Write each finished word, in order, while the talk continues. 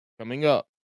coming up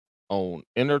on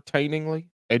Entertainingly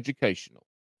Educational.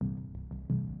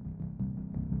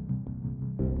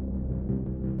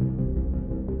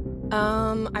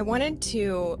 I wanted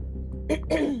to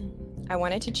I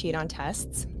wanted to cheat on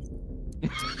tests.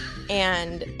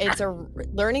 And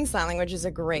learning sign language is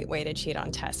a great way to cheat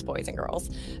on tests, boys and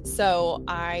girls. So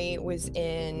I was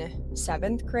in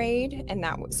 7th grade, and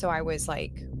so I was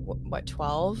like, what,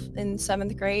 12 in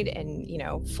 7th grade,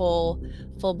 and full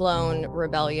blown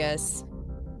rebellious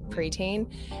preteen,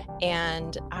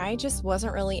 and I just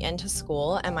wasn't really into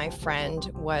school, and my friend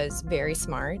was very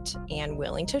smart and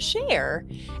willing to share.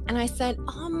 And I said,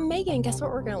 Megan, guess what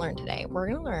we're going to learn today? We're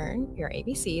going to learn your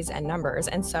ABCs and numbers.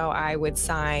 And so I would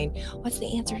sign, what's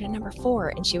the answer to number 4?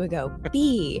 And she would go,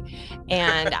 B.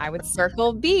 And I would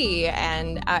circle B,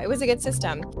 and it was a good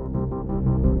system.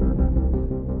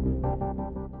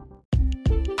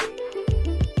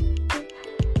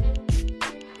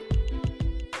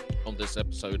 On this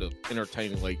episode of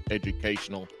Entertainingly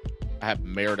Educational, I have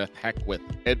Meredith Hackwith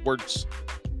Edwards,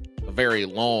 a very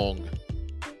long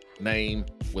name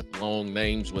with long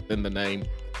names within the name.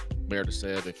 Meredith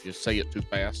said if you say it too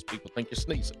fast, people think you're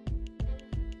sneezing.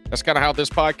 That's kind of how this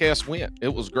podcast went.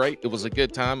 It was great. It was a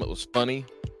good time. It was funny.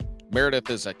 Meredith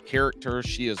is a character.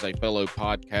 She is a fellow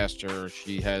podcaster.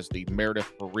 She has the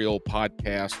Meredith For Real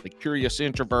podcast, The Curious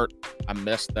Introvert. I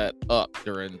messed that up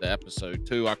during the episode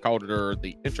too. I called her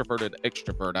the Introverted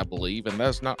Extrovert, I believe, and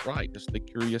that's not right. It's the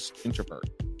Curious Introvert.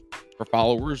 Her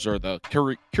followers are the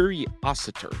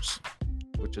Curiositors,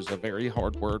 which is a very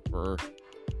hard word for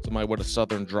somebody with a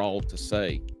southern drawl to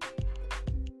say.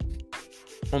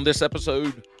 On this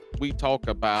episode, we talk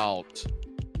about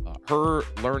her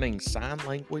learning sign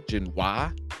language and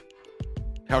why,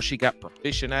 how she got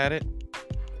proficient at it,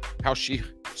 how she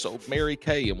sold Mary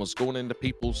Kay and was going into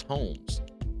people's homes,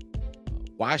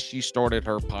 why she started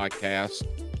her podcast.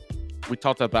 We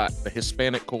talked about the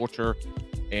Hispanic culture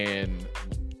and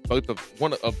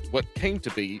one of what came to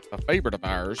be a favorite of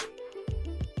ours,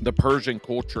 the Persian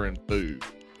culture and food.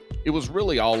 It was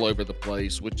really all over the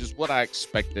place, which is what I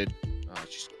expected.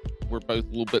 We're both a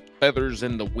little bit feathers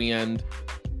in the wind.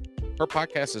 Her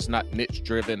podcast is not niche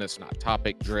driven. It's not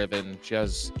topic driven. She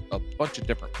has a bunch of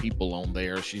different people on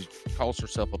there. She calls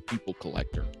herself a people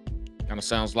collector. Kind of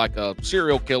sounds like a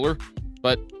serial killer,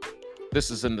 but this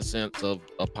is in the sense of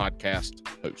a podcast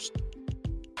host.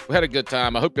 We had a good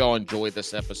time. I hope y'all enjoyed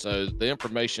this episode. The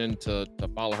information to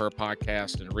follow her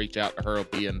podcast and reach out to her will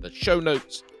be in the show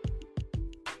notes.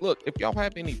 Look, if y'all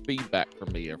have any feedback for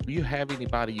me, or if you have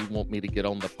anybody you want me to get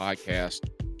on the podcast,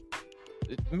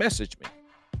 message me.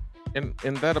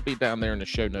 And that'll be down there in the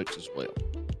show notes as well.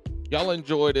 Y'all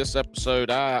enjoy this episode.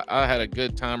 I had a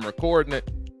good time recording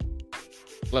it.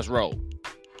 Let's roll.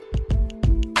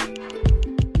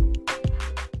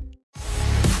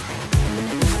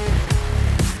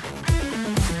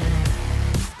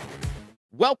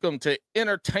 Welcome to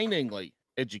Entertainingly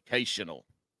Educational.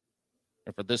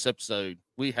 And for this episode,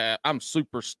 I'm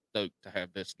super stoked to have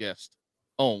this guest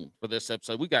on for this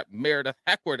episode. We got Meredith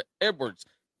Hackwith Edwards.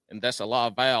 And that's a lot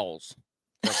of vowels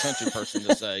for a country person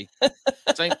to say.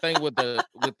 Same thing with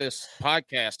this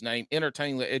podcast name,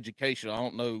 Entertainingly Educational. I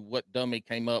don't know what dummy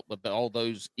came up with all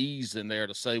those E's in there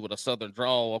to say with a southern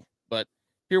drawl, but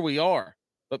here we are.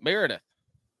 But Meredith,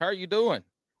 how are you doing?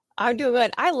 I'm doing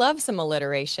good. I love some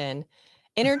alliteration.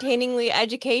 Entertainingly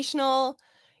Educational.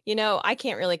 I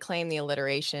can't really claim the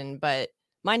alliteration, but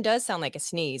mine does sound like a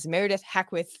sneeze. Meredith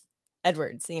Hackwith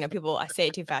Edwards. People, I say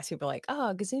it too fast. People are like,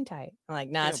 oh, Gesundheit. I'm like,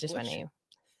 nah, it's just my name.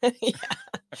 Yeah.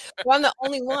 Well, I'm the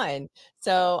only one.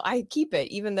 So I keep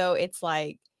it, even though it's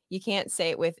like, you can't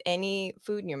say it with any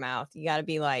food in your mouth. You got to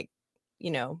be like,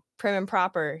 prim and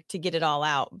proper to get it all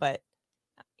out. But,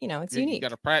 it's unique. You got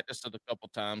to practice it a couple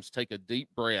times. Take a deep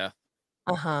breath.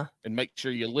 And make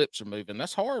sure your lips are moving.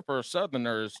 That's hard for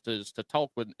Southerners to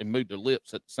talk with and move their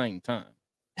lips at the same time.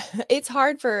 It's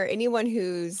hard for anyone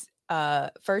whose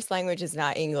first language is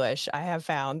not English. I have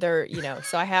found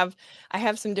so I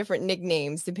have some different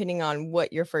nicknames depending on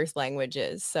what your first language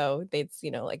is. So it's,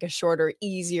 like a shorter,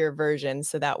 easier version.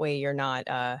 So that way you're not,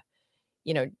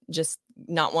 just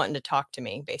not wanting to talk to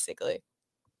me, basically.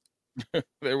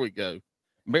 There we go.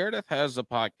 Meredith has a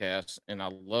podcast and I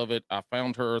love it. I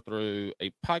found her through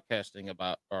a podcast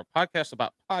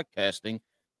about podcasting,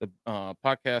 the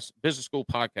podcast, business school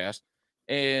podcast.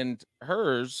 And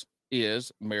hers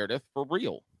is Meredith For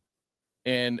Real.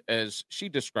 And as she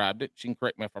described it, she can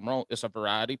correct me if I'm wrong, it's a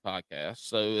variety podcast.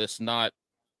 So there's no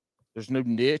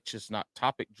niche. It's not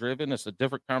topic driven. It's a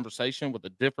different conversation with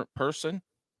a different person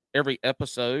every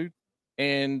episode.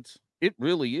 And it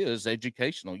really is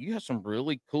educational. You have some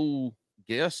really cool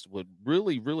guests with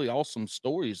really, really awesome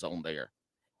stories on there,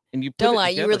 and you put Don't it lie,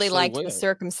 you together really so liked the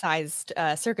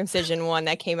well. circumcision one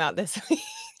that came out this week.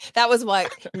 That was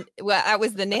that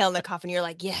was the nail in the coffin. You're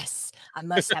like, "Yes, I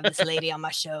must have this lady on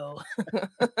my show."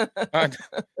 I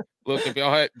Look, if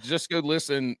y'all just go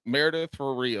listen Meredith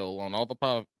for Real on all the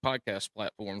podcast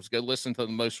platforms, go listen to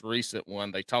the most recent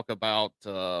one. They talk about,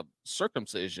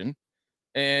 circumcision,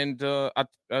 and,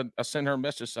 I sent her a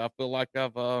message, so I feel like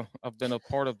I've been a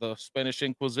part of the Spanish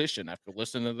Inquisition after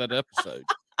listening to that episode.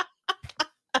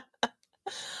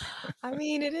 I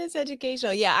mean, it is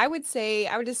educational. Yeah, I would say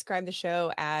I would describe the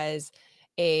show as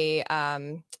a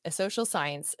social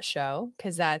science show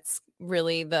because that's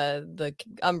really the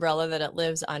umbrella that it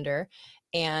lives under.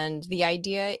 And the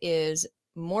idea is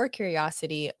more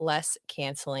curiosity, less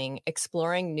canceling,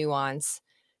 exploring nuance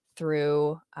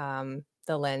through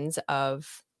the lens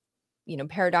of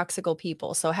paradoxical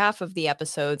people. So half of the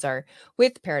episodes are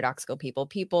with paradoxical people,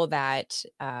 people that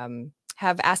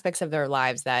have aspects of their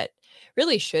lives that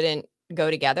really shouldn't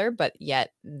go together, but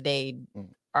yet they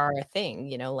Mm. are a thing,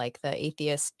 like the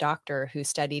atheist doctor who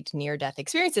studied near death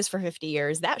experiences for 50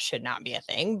 years. That should not be a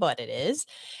thing, but it is.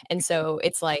 And so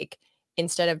it's like,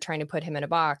 instead of trying to put him in a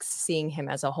box, seeing him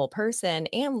as a whole person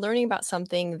and learning about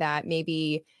something that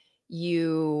maybe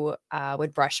you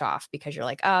would brush off because you're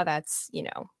like, oh, that's,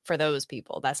 for those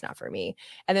people, that's not for me.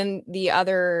 And then the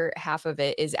other half of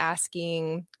it is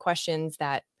asking questions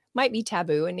that might be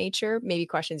taboo in nature, maybe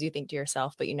questions you think to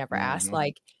yourself, but you never ask, Mhm.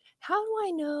 like, how do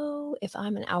I know if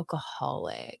I'm an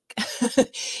alcoholic?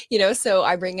 So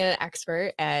I bring in an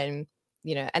expert and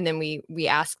then we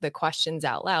ask the questions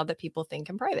out loud that people think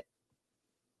in private.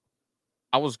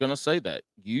 I was gonna say that.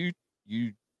 You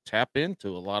tap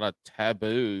into a lot of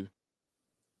taboo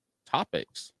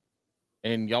topics,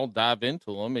 and y'all dive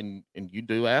into them, and you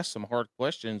do ask some hard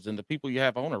questions, and the people you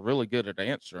have on are really good at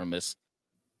answering them.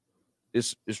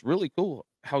 It's really cool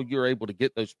how you're able to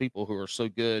get those people who are so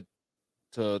good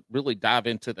to really dive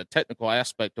into the technical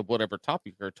aspect of whatever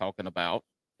topic you're talking about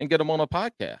and get them on a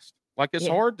podcast. Like, it's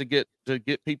Yeah. hard to get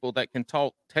people that can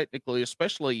talk technically,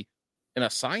 especially in a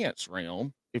science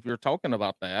realm, if you're talking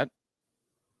about that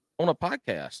on a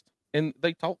podcast. And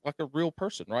they talk like a real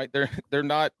person, right? They're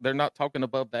not talking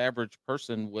above the average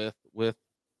person with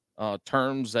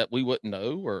terms that we wouldn't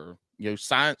know, or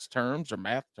science terms or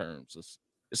math terms.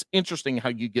 It's interesting how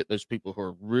you get those people who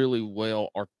are really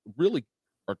really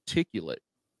articulate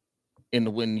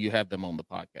in when you have them on the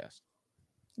podcast.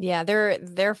 Yeah,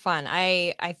 they're fun.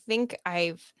 I think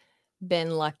I've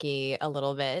been lucky a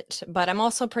little bit, but I'm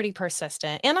also pretty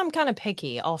persistent and I'm kind of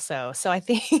picky also. So I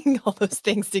think all those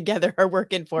things together are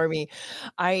working for me.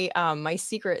 My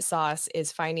secret sauce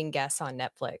is finding guests on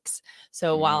Netflix.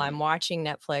 So while Mm. I'm watching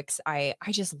Netflix, I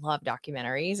just love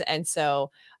documentaries. And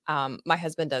so my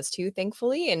husband does too,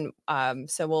 thankfully. And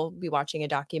so we'll be watching a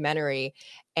documentary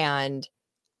and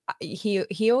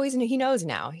he always he knows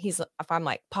now. If I'm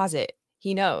like, "Pause it,"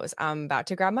 he knows. I'm about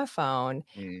to grab my phone,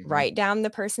 Mhm. write down the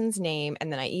person's name,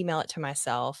 and then I email it to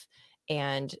myself.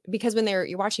 And because when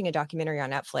you're watching a documentary on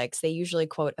Netflix, they usually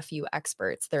quote a few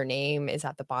experts. Their name is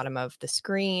at the bottom of the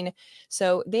screen.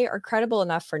 So they are credible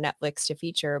enough for Netflix to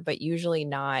feature, but usually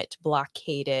not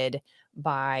blockaded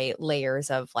by layers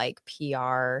of like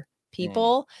PR Mm.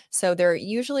 people. So they're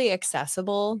usually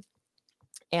accessible,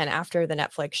 and after the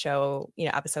Netflix show,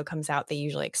 episode comes out, they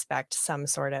usually expect some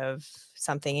sort of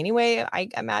something anyway, I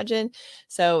imagine.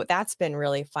 So that's been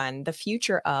really fun. The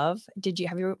Future of,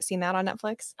 have you seen that on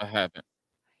Netflix? I haven't.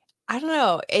 I don't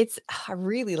know. I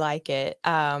really like it.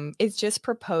 It just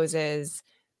proposes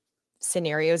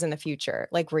scenarios in the future,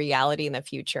 like reality in the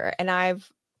future. And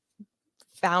I've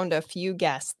found a few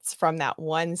guests from that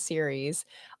one series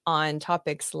on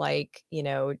topics like,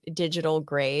 digital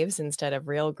graves instead of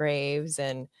real graves.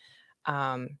 And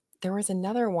there was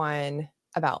another one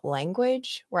about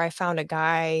language where I found a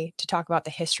guy to talk about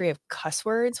the history of cuss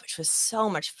words, which was so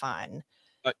much fun.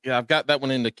 Yeah, I've got that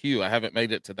one in the queue. I haven't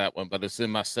made it to that one, but it's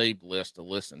in my saved list to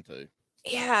listen to.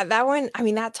 Yeah, that one, I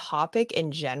mean, that topic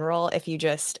in general, if you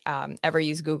just ever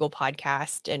use Google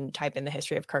Podcast and type in the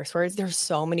history of curse words, there's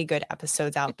so many good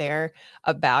episodes out there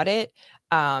about it.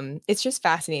 It's just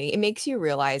fascinating. It makes you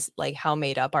realize like how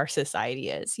made up our society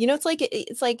is. It's like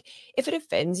if it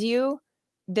offends you,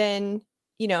 then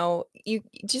you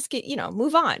just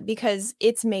move on because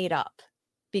it's made up.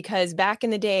 Because back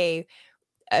in the day,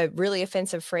 a really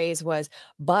offensive phrase was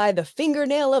by the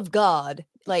fingernail of God.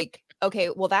 Like, okay,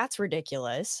 well, that's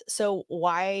ridiculous. So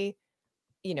why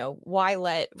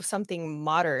let something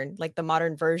modern, like the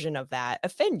modern version of that,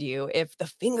 offend you if the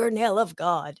fingernail of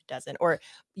God doesn't? Or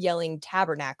yelling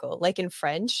tabernacle, like in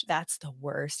French, that's the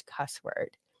worst cuss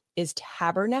word. is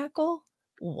tabernacle?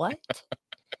 What?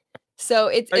 So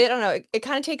I, I don't know, it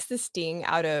kind of takes the sting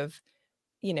out of,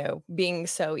 being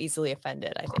so easily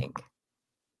offended, I think.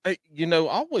 I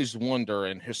always wonder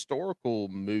in historical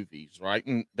movies, right?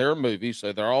 And they're movies,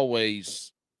 so they're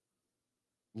always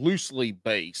loosely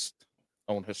based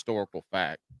on historical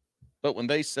fact. But when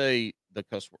they say the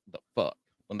cuss word, the fuck,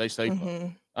 when they say fuck,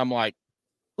 Mhm. I'm like,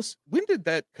 when did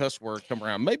that cuss word come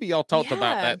around? Maybe y'all talked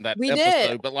about Yeah, that in that we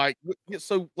did. episode, but like, yeah,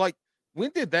 so like,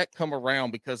 when did that come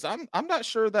around? Because I'm not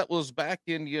sure that was back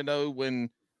in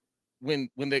when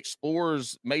the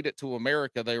explorers made it to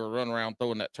America, they were running around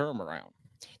throwing that term around.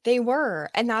 They were,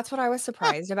 and that's what I was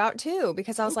Huh, surprised about too,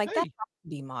 because I was like, "That okay. has to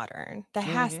be modern. That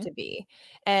has Hmm. to be."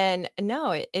 And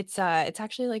no, it's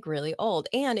actually, like, really old,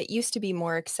 and it used to be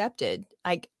more accepted.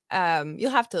 Like,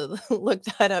 you'll have to look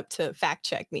that up to fact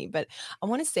check me, but I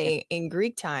wanna say in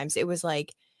Greek times, it was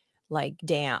like,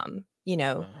 "Damn,"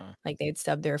 Uh-huh. like, they'd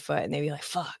stub their foot and they'd be like,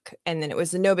 "Fuck," and then it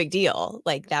was no big deal.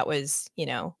 Like, that was,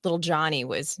 little Johnny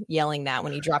was yelling that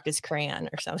when he dropped his crayon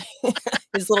or something.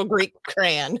 His little Greek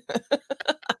crayon.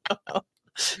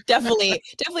 Definitely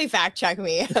fact check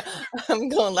me. I'm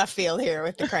going left field here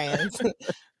with the crayons.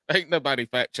 Ain't nobody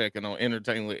fact checking on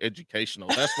entertainingly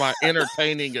educational. That's why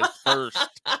entertaining is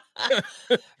first.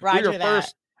 We are Roger that.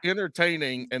 first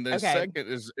entertaining, and then Okay, second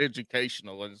is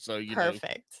educational. And so,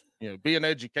 perfect. being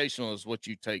educational is what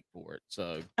you take for it.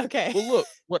 So, Okay. well, look,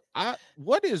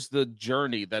 what is the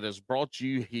journey that has brought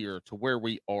you here to where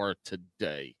we are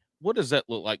today? What does that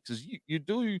look like? Because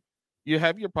you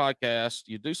have your podcast,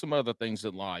 you do some other things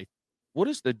in life. What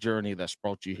is the journey that's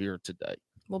brought you here today?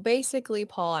 Well, basically,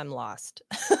 Paul, I'm lost.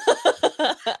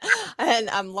 And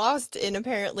I'm lost in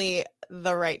apparently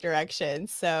the right direction.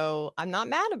 So I'm not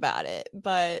mad about it.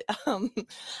 But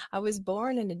I was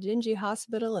born in a dingy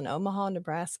hospital in Omaha,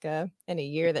 Nebraska, in a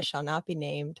year that shall not be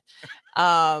named.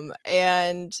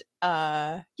 And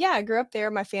yeah, I grew up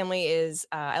there. My family is,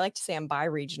 I like to say I'm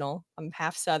bi-regional. I'm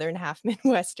half Southern, half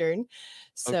Midwestern.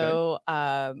 Okay. So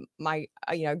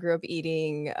I grew up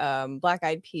eating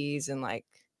black-eyed peas and like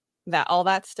that all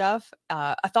that stuff.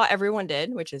 I thought everyone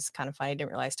did, which is kind of funny. I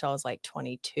didn't realize till I was like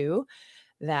 22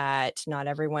 that not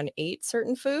everyone ate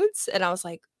certain foods. And I was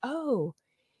like, oh,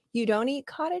 you don't eat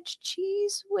cottage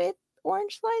cheese with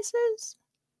orange slices?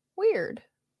 Weird,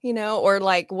 or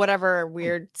like whatever Hmm.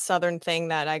 weird Southern thing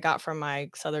that I got from my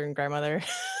Southern grandmother.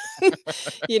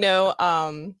 You know,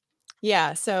 um,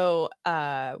 yeah, so,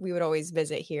 we would always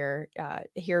visit here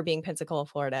being Pensacola,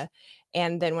 Florida,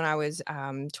 and then when I was,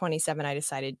 27, I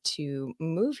decided to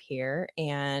move here,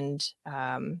 and,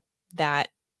 that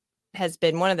has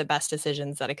been one of the best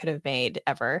decisions that I could have made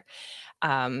ever.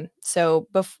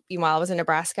 While I was in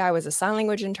Nebraska, I was a sign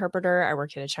language interpreter. I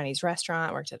worked at a Chinese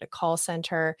restaurant, worked at a call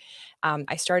center.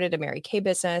 I started a Mary Kay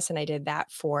business and I did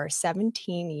that for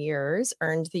 17 years,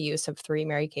 earned the use of 3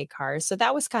 Mary Kay cars. So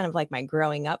that was kind of like my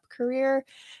growing up career,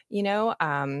 you know.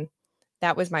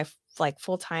 That was my like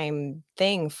full-time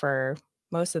thing for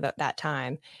most of that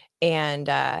time. And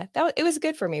it was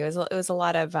good for me. It was a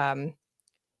lot of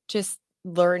just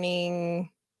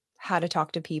learning how to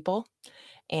talk to people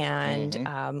and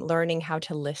Hmm. learning how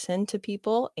to listen to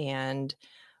people and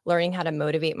learning how to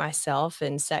motivate myself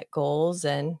and set goals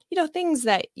and things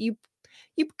that you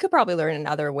could probably learn in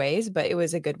other ways, but it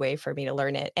was a good way for me to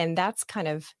learn it. And that's kind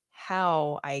of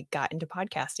how I got into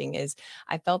podcasting is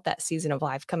I felt that season of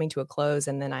life coming to a close,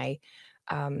 and then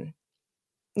um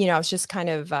I was just kind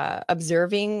of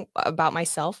observing about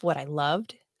myself, what I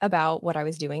loved about what I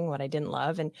was doing, what I didn't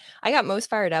love. And I got most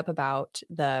fired up about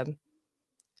the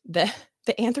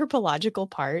the anthropological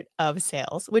part of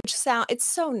sales, which it's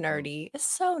so nerdy. It's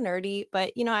so nerdy,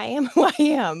 but I am who I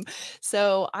am.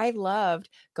 So I loved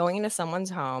going into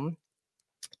someone's home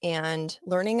and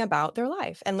learning about their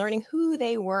life and learning who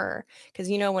they were. Because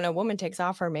when a woman takes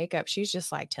off her makeup, she's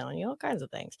just like telling you all kinds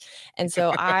of things. And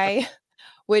so I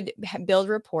would build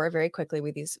rapport very quickly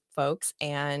with these folks,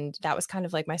 and that was kind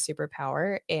of like my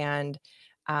superpower. And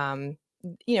um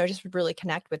just really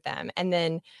connect with them. And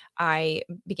then I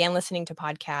began listening to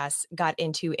podcasts, got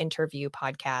into interview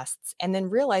podcasts, and then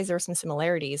realized there were some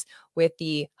similarities with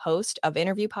the host of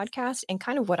interview podcast and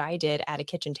kind of what I did at a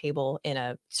kitchen table in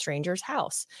a stranger's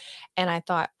house. And I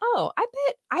thought, oh, I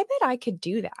bet I could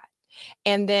do that.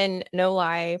 And then, no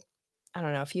lie, I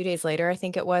don't know, a few days later, I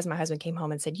think it was, my husband came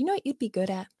home and said, "You know what you'd be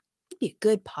good at? You'd be a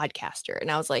good podcaster."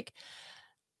 And I was like,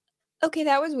 "Okay,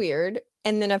 that was weird."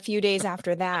 And then a few days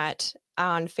after that,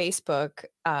 on Facebook,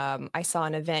 I saw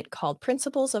an event called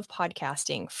Principles of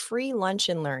Podcasting, Free Lunch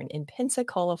and Learn in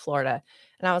Pensacola, Florida.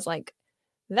 And I was like,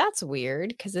 "That's weird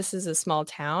because this is a small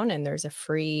town and there's a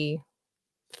free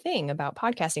thing about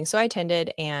podcasting. So I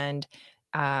attended and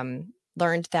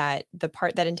learned that the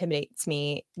part that intimidates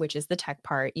me, which is the tech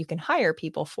part, you can hire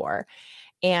people for.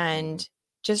 Mhm. And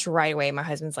just right away, my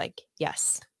husband's like,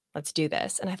 yes, let's do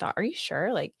this. And I thought, are you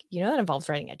sure? Like, that involves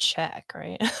writing a check,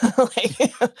 right? Like,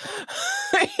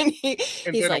 and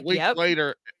And he's then a like, week yep.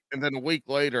 later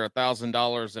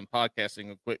 $1,000 in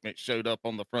podcasting equipment showed up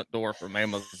on the front door from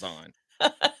Amazon.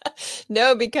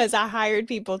 No, because I hired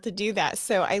people to do that.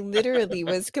 So I literally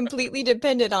was completely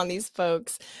dependent on these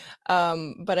folks.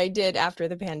 But I did, after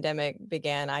the pandemic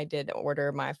began, I did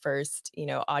order my first,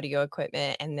 audio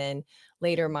equipment. And then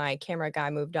later my camera guy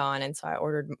moved on. And so I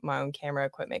ordered my own camera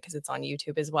equipment because it's on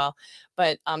YouTube as well.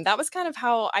 But that was kind of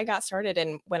how I got started.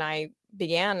 And when I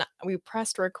began, we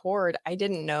pressed record. I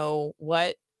didn't know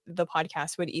what the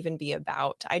podcast would even be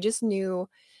about. I just knew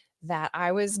that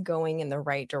I was going in the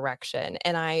right direction.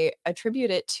 And I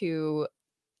attribute it to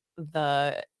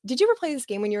did you ever play this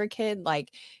game when you were a kid?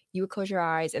 Like you would close your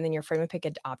eyes and then your friend would pick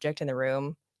an object in the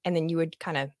room and then you would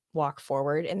kind of walk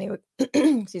forward and they would,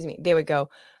 excuse me, they would go,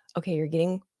 okay, you're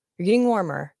getting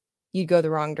warmer. You'd go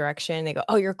the wrong direction. They go,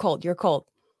 oh, you're cold, you're cold.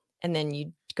 And then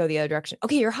you'd go the other direction.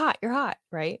 Okay, you're hot,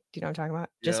 right? Do you know what I'm talking about?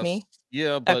 Just Yes. me?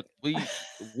 Yeah, Okay. but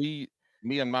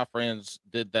me and my friends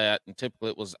did that, and typically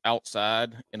it was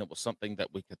outside, and it was something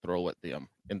that we could throw at them,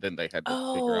 and then they had to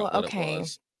figure Oh, out what it okay.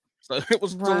 was. So it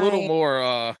was a little Right.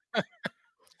 more,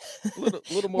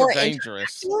 little more More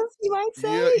dangerous. interactive, you might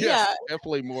Yeah, say? yes, Yeah.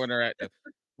 definitely more interactive.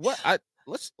 What I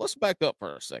let's back up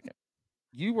for a second.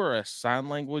 You were a sign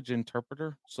language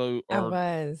interpreter, so I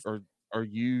was. are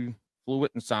you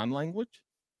fluent in sign language?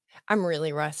 I'm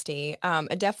really rusty.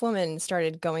 A deaf woman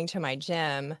started going to my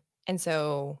gym, and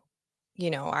so,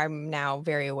 I'm now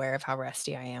very aware of how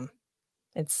rusty I am.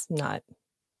 It's not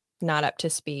up to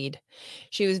speed.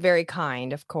 She was very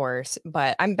kind, of course,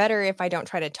 but I'm better if I don't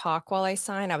try to talk while I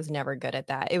sign. I was never good at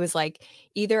that. It was like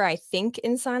either I think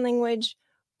in sign language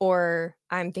or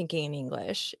I'm thinking in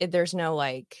English. There's no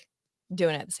like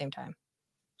doing it at the same time.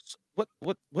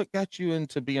 What got you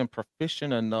into being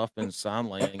proficient enough in sign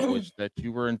language that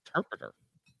you were interpreter?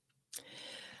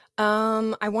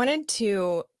 I wanted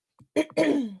to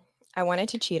I wanted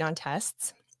to cheat on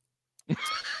tests.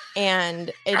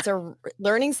 And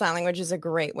learning sign language is a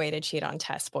great way to cheat on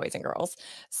tests, boys and girls.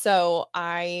 So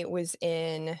I was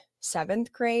in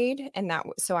 7th grade and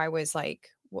so I was like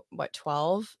what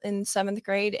 12 in 7th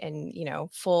grade and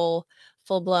full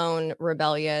blown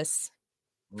rebellious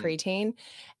Mm, preteen,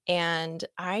 and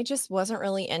I just wasn't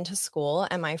really into school,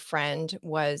 and my friend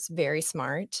was very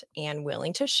smart and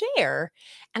willing to share,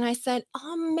 and I said,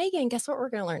 Megan, guess what we're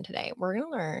gonna learn today? We're gonna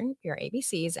learn your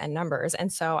ABCs and numbers."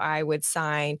 And so I would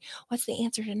sign, "What's the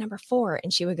answer to number 4?"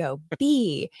 And she would go,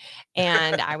 "B,"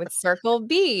 and I would circle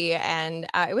B, and,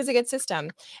 it was a good system,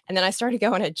 and then I started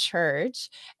going to church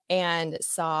and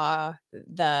saw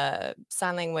the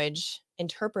sign language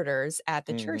interpreters at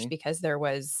the church mhm. because there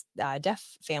was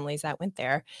deaf families that went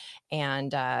there,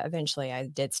 and eventually I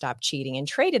did stop cheating and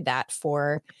traded that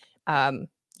for um,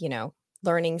 you know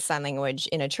learning sign language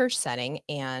in a church setting,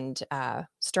 and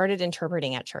started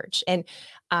interpreting at church. And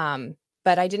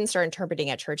but I didn't start interpreting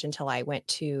at church until I went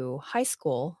to high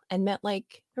school and met there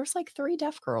was like 3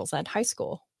 deaf girls at high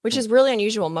school, which Mm. is really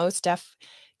unusual. Most deaf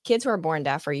kids who are born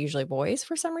deaf are usually boys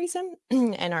for some reason.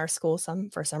 And our school,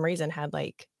 for some reason, had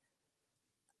like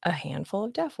a handful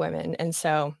of deaf women. And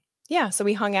so, yeah, so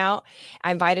we hung out.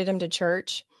 I invited him to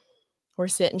church. We're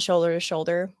sitting shoulder to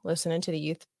shoulder, listening to the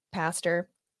youth pastor.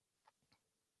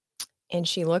 And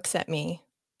she looks at me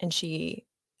and she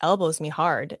elbows me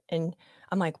hard. And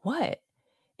I'm like, what?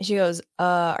 And she goes,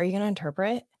 are you going to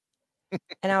interpret?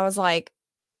 And I was like,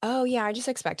 "Oh, yeah, I just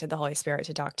expected the Holy Spirit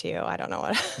to talk to you. I don't know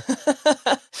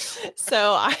what."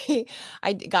 So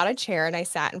got a chair and I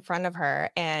sat in front of her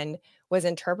and was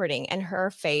interpreting, and her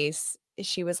face,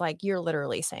 she was like, "You're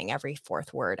literally saying every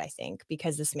 4th word, I think,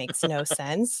 because this makes no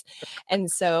sense."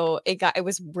 And so it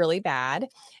was really bad,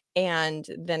 and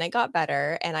then it got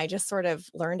better, and I just sort of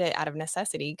learned it out of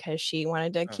necessity because she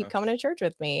wanted to keep Uh-huh. coming to church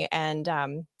with me. And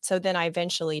so then I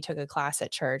eventually took a class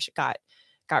at church, got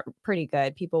pretty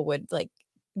good. People would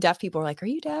deaf people were like, "Are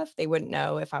you deaf?" They wouldn't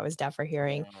know if I was deaf or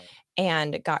hearing, Wow.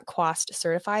 and got QAST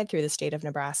certified through the state of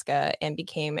Nebraska and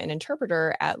became an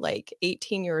interpreter at like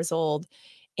 18 years old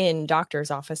in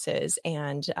doctor's offices.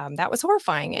 And that was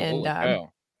horrifying. Oh, And holy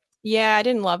cow. yeah, I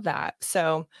didn't love that.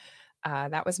 So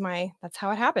that's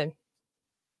how it happened.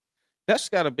 That's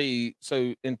gotta be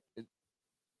so in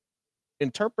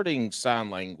interpreting sign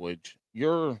language,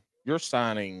 you're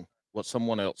signing what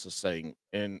someone else is saying,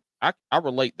 and I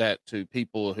relate that to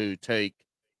people who take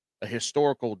a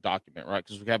historical document, right?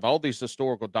 Because we have all these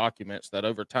historical documents that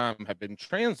over time have been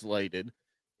translated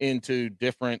into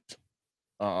different,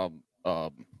 I'm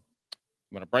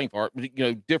gonna brain fart,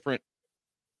 different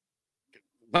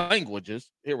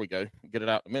languages. Here we go. Get it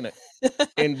out in a minute.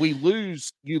 And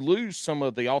you lose some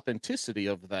of the authenticity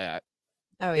of that.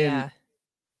 Oh And yeah.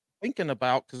 thinking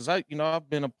about, because I've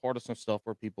been a part of some stuff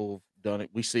where people have done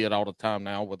it. We see it all the time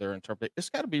now where they're interpreting. It's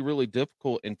got to be really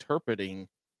difficult interpreting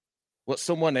what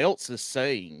someone else is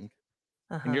saying,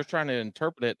 and Uh-huh. you're trying to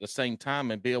interpret it at the same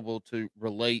time and be able to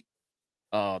relate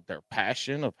their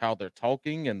passion of how they're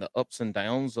talking and the ups and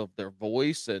downs of their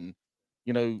voice, and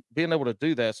being able to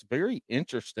do that's very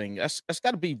interesting. That's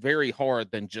got to be very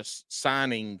hard than just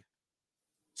signing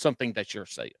something that you're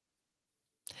saying.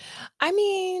 I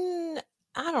mean,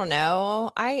 I don't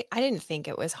know. I didn't think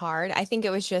it was hard. I think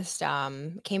it was just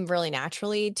came really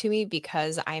naturally to me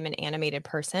because I'm an animated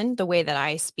person. The way that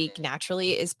I speak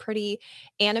naturally is pretty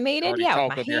You animated. already Yeah, with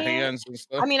talk my with your hand. hands and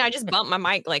I stuff. mean, I just bumped my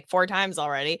mic like 4 times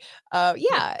already.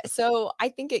 Yeah, so I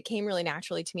think it came really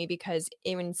naturally to me because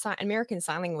in American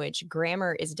Sign Language,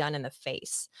 grammar is done in the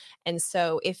face. And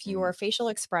so if Mm, your facial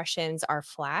expressions are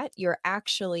flat, you're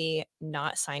actually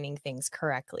not signing things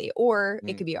correctly. Or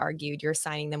it mm, could be argued you're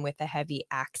signing them with a heavy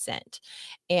accent.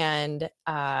 And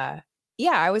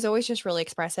yeah, I was always just really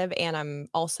expressive. And I'm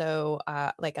also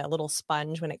like a little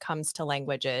sponge when it comes to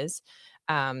languages.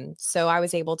 So I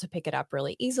was able to pick it up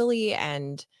really easily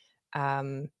and,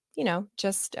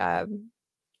 just,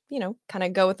 kind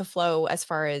of go with the flow as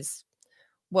far as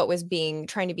what was being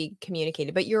trying to be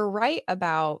communicated. But you're right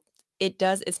about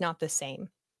it's not the same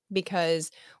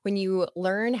because when you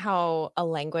learn how a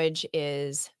language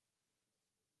is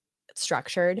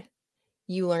structured,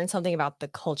 you learn something about the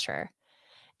culture.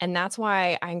 And that's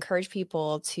why I encourage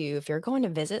people to, if you're going to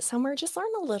visit somewhere, just learn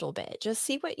a little bit. Just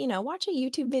see watch a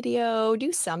YouTube video,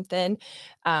 do something,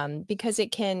 because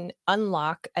it can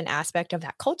unlock an aspect of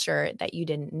that culture that you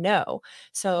didn't know.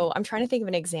 mm, So I'm trying to think of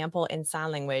an example in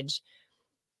sign language.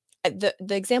 The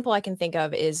example I can think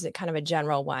of is kind of a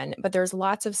general one, but there's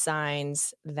lots of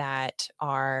signs that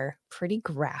are pretty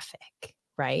graphic,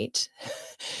 right?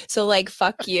 So like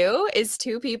fuck you is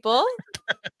two people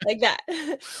like that.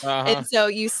 And uh-huh, so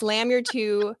you slam your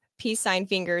 2 peace sign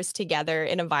fingers together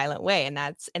in a violent way, and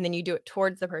then you do it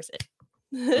towards the person.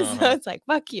 So uh-huh. it's like,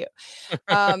 "Fuck you."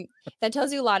 Um, that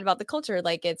tells you a lot about the culture,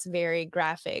 like, it's very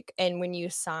graphic, and when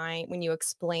you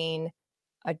explain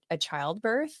a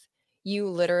childbirth, you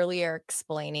literally are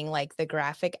explaining, like, the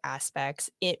graphic aspects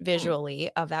Hmm,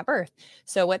 visually of that birth.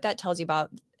 So what that tells you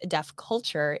about deaf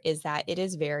culture is that it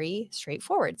is very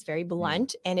straightforward, it's very mm.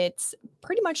 blunt, and it's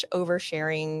pretty much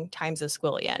oversharing times a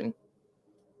squillion.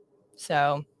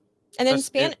 So and then That's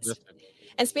Spanish interesting.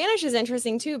 and Spanish is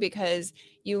interesting too because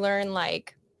you learn,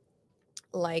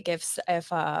 if,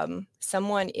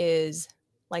 someone is,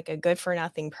 like, a good for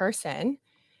nothing person,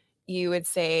 you would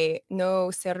say, "No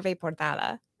sirve por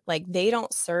nada," like, they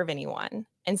don't serve anyone,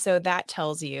 and so that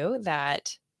tells you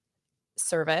that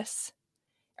service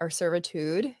or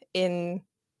servitude in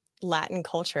Latin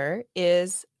culture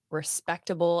is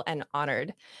respectable and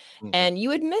honored, Mhm. and you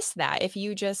would miss that if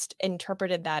you just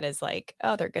interpreted that as like,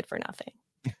 "Oh, they're good for nothing."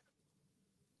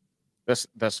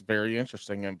 That's very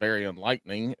interesting and very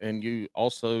enlightening, and you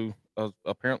also,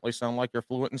 apparently sound like you're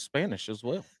fluent in Spanish as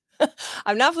well.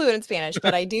 I'm not fluent in Spanish,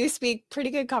 but I do speak pretty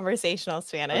good conversational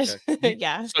Spanish. Okay.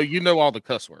 Yeah. So you know all the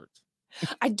cuss words.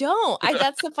 I don't. I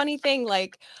That's the funny thing,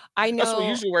 like, I That's what know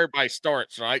usually where everybody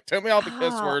starts, right? Tell me all the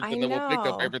cuss Oh, words, I and then we'll pick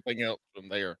up know. everything else from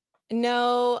there.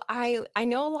 No, I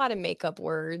know a lot of makeup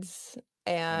words,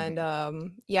 and, Mhm.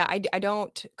 yeah, I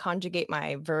don't conjugate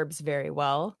my verbs very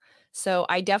well, so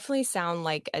I definitely sound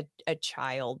like a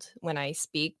child when I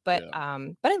speak, Yeah. but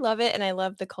I love it, and I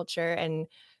love the culture, and,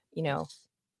 you know, It's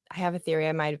I have a theory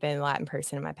I might have been a Latin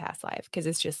person in my past life because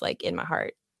it's just, like, in my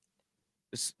heart.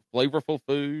 it's flavorful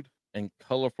food and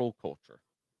colorful culture.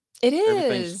 It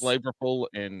Everything's is, flavorful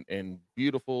and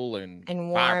beautiful and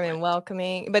and warm and vibrant.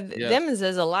 welcoming, but Yes. them is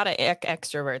a lot of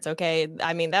extroverts, okay?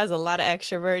 I mean, there's a lot of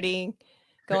extroverting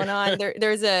going on.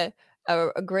 There's a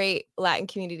great Latin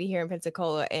community here in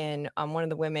Pensacola, and, one of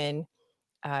the women,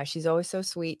 she's always so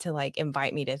sweet to, like,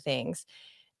 invite me to things,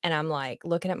 and I'm, like,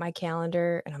 looking at my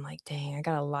calendar, and I'm like, "Dang, I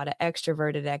got a lot of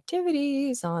extroverted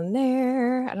activities on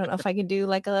there. I don't know if I could do,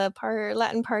 like, a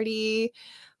Latin party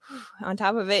on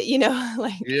top of it,"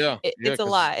 like, Yeah, yeah, it's a 'cause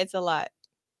lot, it's a lot.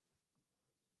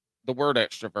 the word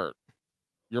extrovert,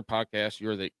 your podcast,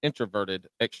 you're the introverted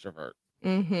extrovert.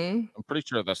 Mhm. I'm pretty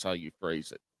sure that's how you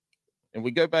phrase it. And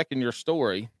we go back in your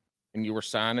story, and you were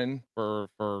signing for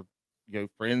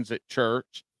friends at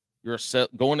church. You're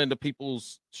going into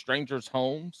people's strangers'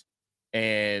 homes.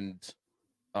 and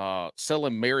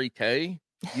selling Mary Kay.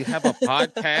 You have a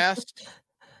podcast.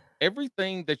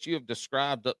 Everything that you have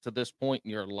described up to this point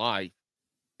in your life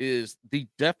is the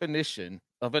definition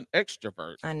of an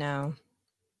extrovert. I know.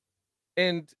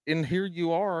 And here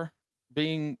you are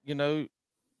being,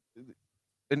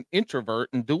 an introvert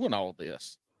and doing all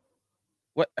this.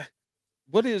 What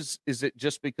what is it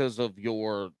just because of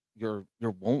your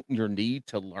want and your need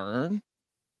to learn?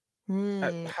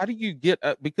 Hmm. How do you get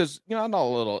because I'm not a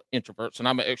little introverts and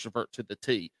I'm an extrovert to the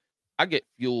T. I get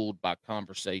fueled by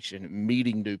conversation,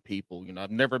 meeting new people. I've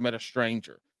never met a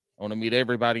stranger. I want to meet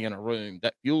everybody in a room.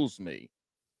 That fuels me.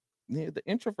 Yeah, the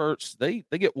introverts, they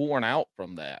get worn out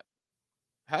from that.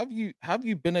 Have you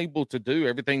been able to do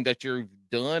everything that you've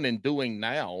done and doing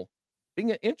now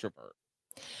being an introvert?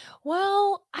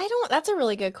 Well, I don't that's a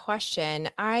really good question.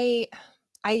 I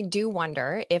do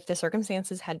wonder if the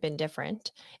circumstances had been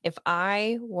different. If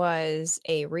I was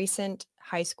a recent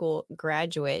high school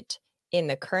graduate in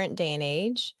the current day and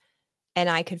age, and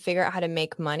I could figure out how to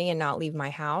make money and not leave my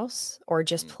house or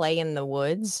just Mm, play in the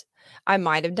woods, I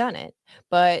might have done it.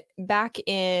 But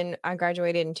I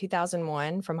graduated in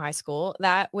 2001 from high school.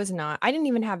 That was not, I didn't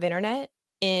even have internet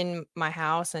in my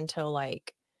house until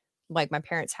like my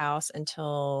parents' house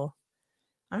until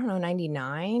I don't know,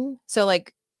 99? So,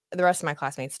 like, the rest of my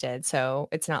classmates did, so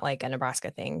it's not like a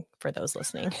Nebraska thing for those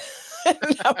listening.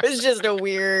 That was just a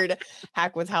weird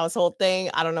Hackwith household thing.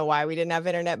 I don't know why we didn't have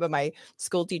internet, but my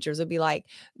school teachers would be like,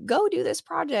 "Go do this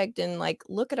project and, like,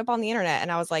 look it up on the internet,"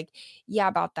 and I was like, "Yeah,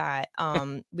 about that.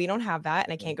 We don't have that,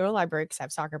 and I mm, can't go to the library because I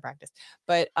have soccer practice."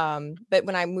 But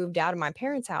when I moved out of my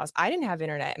parents' house, I didn't have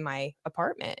internet in my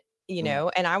apartment, mm,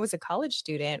 and I was a college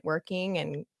student working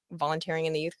and volunteering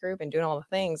in the youth group and doing all the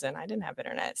things, and I didn't have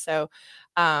internet.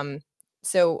 Um,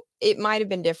 so it might have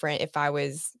been different if I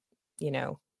was, you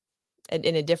know,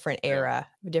 in a different yeah. era,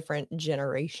 a different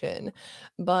generation.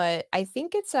 But I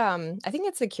think it's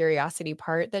the curiosity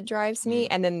part that drives me. Mm,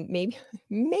 And then maybe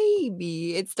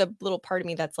maybe it's the little part of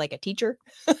me that's like a teacher.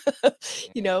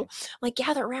 you know, mhm, like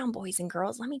gather around, boys and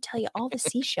girls. Let me tell you all the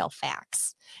seashell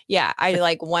facts. Yeah, I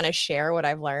like want to share what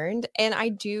I've learned. And I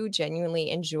do genuinely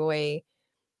enjoy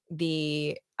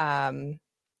the um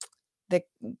the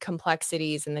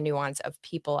complexities and the nuance of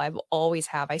people. I've always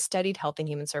have. I studied health and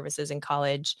human services in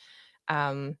college.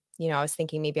 I was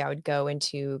thinking maybe I would go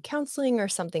into counseling or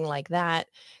something like that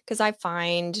because I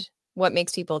find what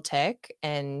makes people tick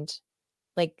and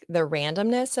like the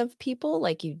randomness of people,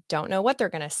 like you don't know what they're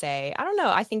going to say. I don't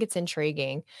know. I think it's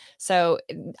intriguing. So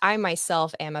I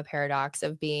myself am a paradox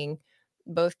of being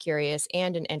both curious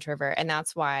and an introvert. And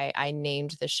that's why I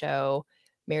named the show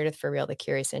Meredith for Real, the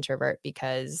Curious Introvert,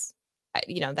 because,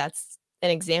 that's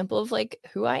an example of like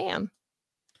who I am.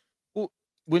 Well,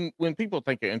 when people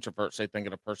think of introverts, they think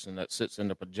of a person that sits in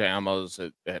the pajamas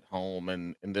at home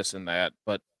and this and that.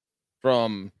 But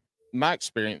from my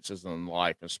experiences in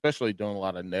life, especially doing a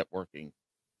lot of networking,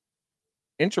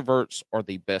 introverts are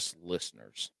the best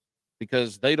listeners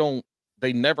because they don't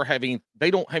have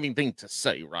anything to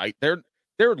say, right? They're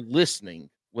listening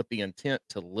with the intent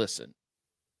to listen.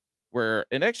 Where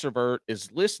an extrovert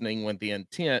is listening with the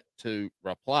intent to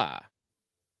reply.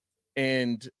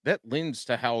 And that lends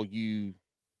to how you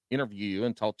interview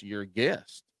and talk to your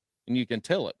guest, and you can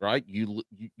tell it, right?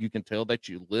 You can tell that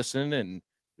you listen, and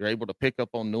you're able to pick up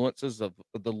on nuances of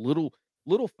the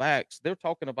little facts. They're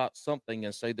talking about something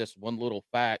and say this one little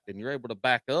fact, and you're able to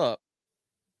back up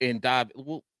and dive.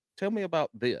 Well, tell me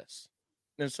about this.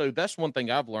 And so that's one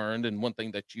thing I've learned, and one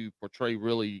thing that you portray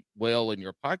really well in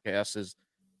your podcast is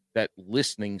that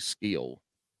listening skill.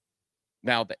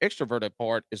 Now, the extroverted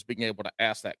part is being able to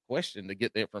ask that question to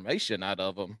get the information out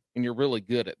of them, and you're really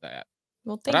good at that.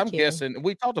 Well, But I'm thank you. guessing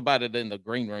we talked about it in the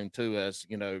green room too, as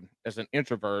as an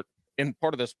introvert. In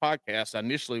part of this podcast,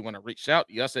 initially when I reached out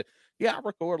to you, I said, "Yeah, I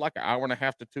record like an hour and a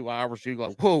half to 2 hours." You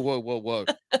go, "Whoa, whoa, whoa, whoa!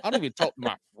 I don't even talk to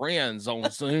my friends on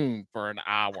Zoom for an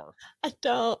hour." I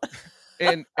don't.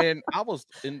 And I was,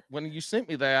 and when you sent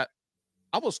me that,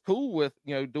 I was cool with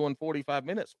doing 45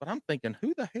 minutes, but I'm thinking,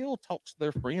 who the hell talks to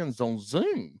their friends on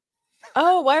Zoom?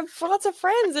 Oh, I have lots of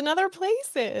friends in other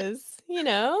places.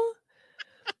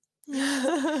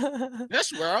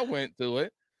 That's where I went to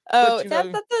it. But Oh,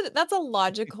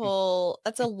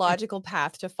 that's a logical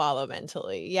path to follow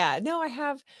mentally. Yeah. No, I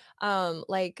have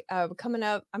coming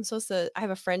up, I have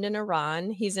a friend in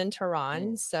Iran. He's in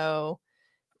Tehran, mm, so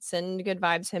send good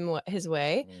vibes his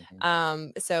way.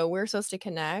 mhm, So we're supposed to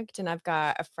connect, and I've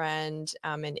got a friend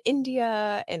in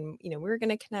India, and we're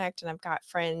gonna connect, and I've got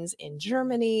friends in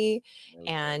Germany,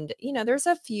 okay. and there's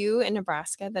a few in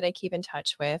Nebraska that I keep in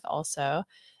touch with also.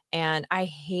 And I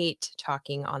hate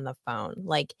talking on the phone.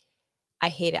 Like I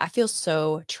hate it. I feel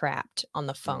so trapped on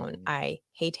the phone. Mhm. I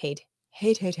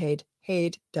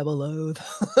hate, double loathe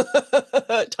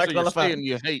So talking on you're the phone. saying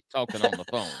you hate talking on the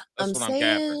phone. That's I'm what I'm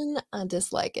gathering. saying I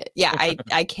dislike it. Yeah,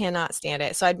 I cannot stand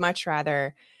it. So I'd much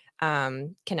rather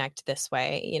connect this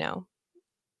way, you know.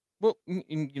 Well,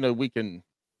 we can.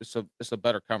 It's a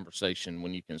better conversation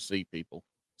when you can see people.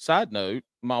 Side note: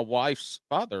 my wife's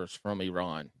father is from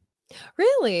Iran.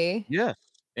 Really? Yes,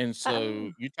 and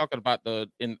so Oh. you talking about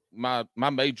in my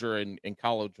major in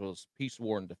college was peace,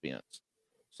 war, and defense.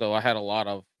 So I had a lot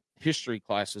of history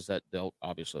classes that dealt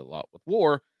obviously a lot with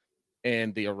war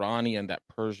and the Iranian, that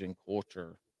Persian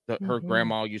culture. That her Mhm.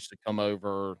 grandma used to come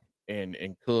over and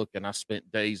cook, and I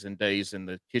spent days and days in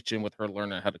the kitchen with her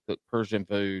learning how to cook Persian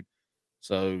food.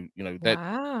 So, that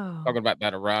talking Wow. about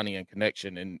that Iranian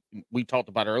connection, and we talked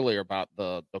about earlier about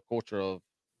the culture of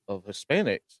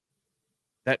Hispanics.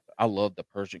 That I love the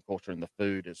Persian culture, and the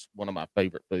food is one of my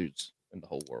favorite foods in the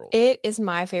whole world. It is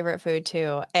my favorite food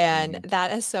too, and Mhm,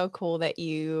 that is so cool that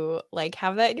you, like,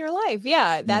 have that in your life.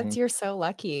 Yeah, mhm. that's you're so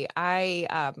lucky. I,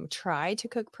 try to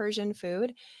cook Persian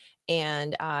food,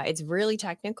 and, it's really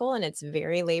technical, and it's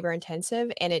very labor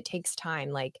intensive, and it takes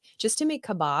time. Like, just to make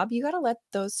kebab, you gotta let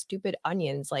those stupid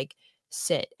onions, like,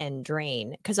 sit and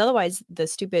drain, because otherwise the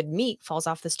stupid meat falls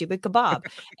off the stupid kebab,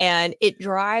 and it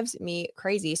drives me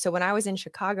crazy. So when I was in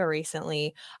Chicago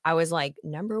recently, I was like,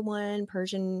 "Number 1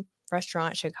 Persian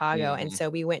restaurant, Chicago," and Mhm. so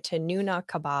we went to Nuna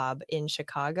Kebab in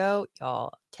Chicago.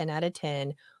 Y'all, 10 out of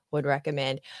 10 would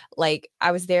recommend. Like,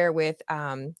 I was there with,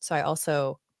 so I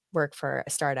also work for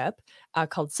a startup,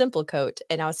 called Simple Coat,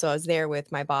 and also I was there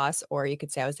with my boss, or you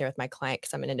could say I was there with my client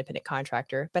because 'cause I'm an independent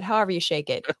contractor, but however you shake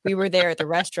it, we were there at the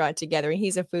restaurant together, and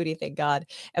he's a foodie, thank God,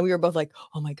 and we were both like,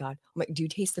 "Oh my god, oh my do you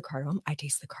taste the cardamom? I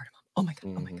taste the cardamom. Oh my god,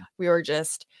 oh my Mhm, god." We were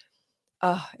just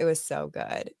oh, it was so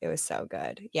good. It was so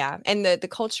good. Yeah, and the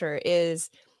culture is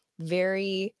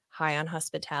very high on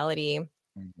hospitality.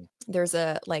 mhm. There's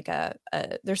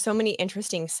there's so many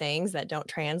interesting sayings that don't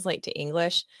translate to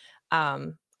English.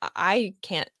 I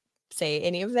can't say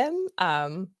any of them,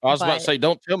 I was about to but say,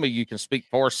 don't tell me you can speak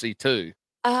Farsi too.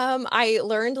 I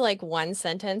learned, like, 1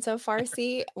 sentence of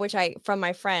Farsi, which I from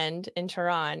my friend in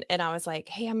Tehran, and I was like,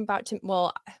 "Hey, I'm about to"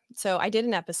 well, so I did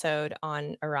an episode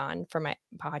on Iran for my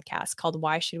podcast called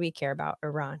 "Why Should We Care About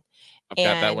Iran?" I've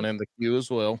got that one And in the queue as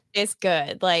well. it's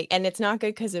good, like and it's not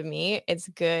good because of me, it's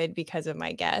good because of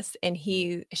my guest, and Mm.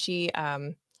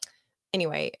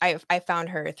 anyway, I found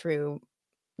her through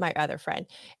my other friend,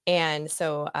 and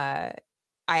so,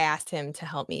 I asked him to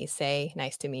help me say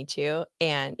 "Nice to meet you,"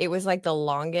 and it was, like, the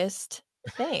longest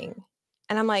thing,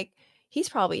 and I'm like, he's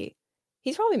probably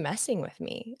messing with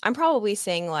me." I'm probably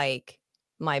saying, like,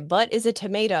 "My butt is a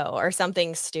tomato," or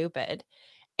something stupid,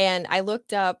 and I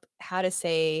looked up how to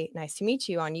say "nice to meet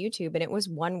you" on YouTube, and it was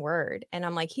 1 word, and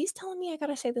I'm like, "He's telling me I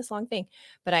gotta say this long thing."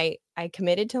 But I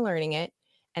committed to learning it,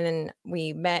 and then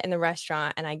we met in the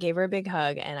restaurant, and I gave her a big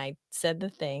hug, and I said the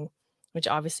thing, which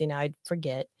obviously now I'd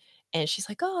forget, and she's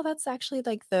like, "Oh, that's actually,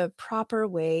 like, the proper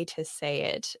way to say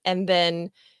it." And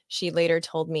then she later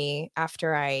told me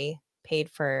after I paid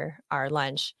for our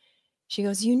lunch, she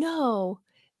goes, "You know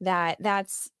that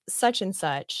that's such and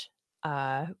such,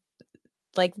 uh,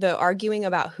 like, the arguing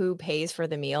about who pays for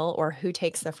the meal or who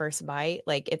takes the first bite,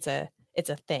 like, it's a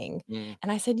thing." Mm.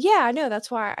 And I said, "Yeah, I know,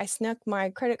 that's why I snuck my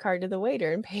credit card to the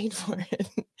waiter and paid for it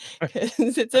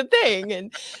because it's a thing."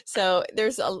 And so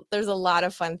there's a lot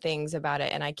of fun things about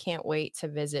it, and I can't wait to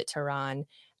visit Tehran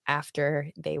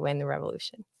after they win the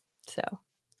revolution. So,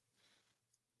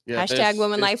 Yeah, hashtag this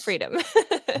woman life it's freedom.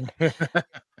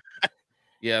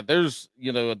 yeah, there's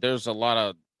a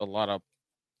lot of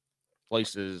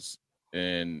places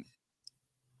in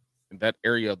that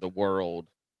area of the world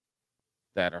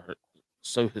that are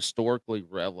so historically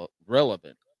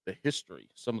relevant. The history,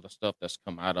 some of the stuff that's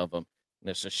come out of them, and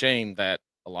it's a shame that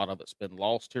a lot of it's been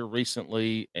lost here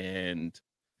recently. And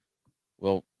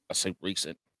well, I say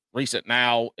recent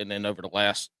now, and then over the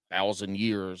last 1,000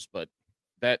 years. But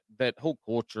that whole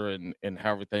culture and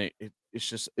how everything,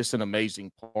 it's an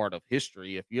amazing part of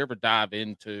history. If you ever dive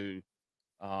into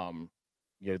um,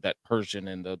 that Persian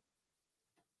and the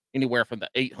anywhere from the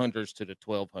 800s to the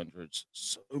 1200s,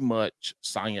 so much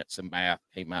science and math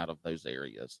came out of those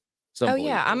areas. It's Oh,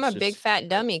 yeah, unbelievable. I'm It's a big just fat incredible.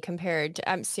 dummy compared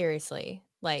to seriously,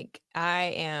 like, I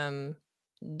am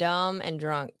dumb and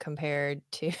drunk compared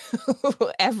to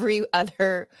every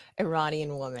other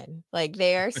Iranian woman. Like,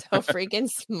 they are so freaking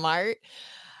smart.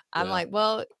 I'm Yeah. like,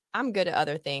 "Well, I'm good at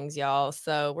other things, y'all,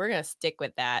 so we're gonna stick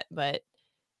with that," but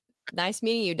nice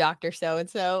meeting you, Dr. So and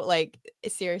so. Like,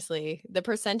 seriously, the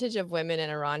percentage of women in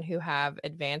Iran who have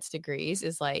advanced degrees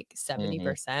is like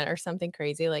Hmm. 70% or something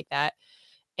crazy like that.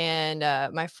 And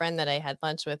my friend that I had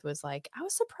lunch with was like, I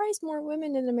was surprised more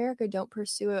women in America don't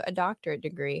pursue a doctorate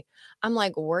degree. I'm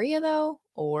like, were you though?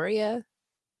 Were you?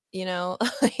 You know,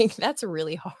 like that's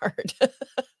really hard.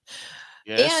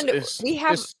 Yes, And we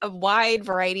have it's a wide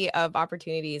variety of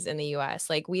opportunities in the US.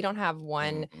 Like, we don't have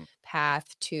one mhm,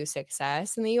 path to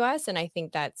success in the US, and I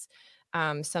think that's,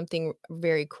 something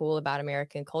very cool about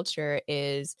American culture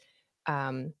is,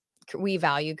 um, we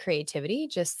value creativity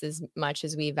just as much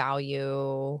as we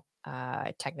value,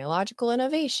 technological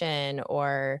innovation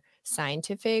or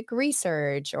scientific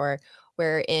research, or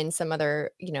where in some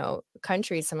other,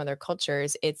 countries, some other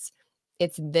cultures, it's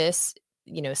this,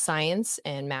 science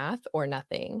and math or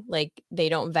nothing. Like, they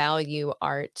don't value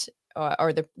art,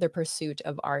 or the pursuit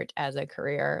of art as a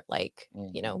career. Like,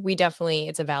 mhm. we definitely,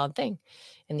 it's a valid thing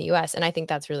in the US. And I think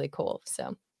that's really cool.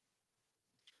 So,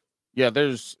 Yeah,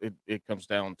 it comes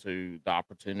down to the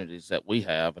opportunities that we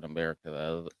have in America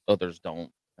that others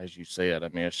don't, as you said. I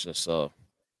mean, it's just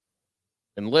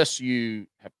unless you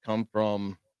have come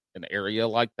from an area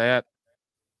like that,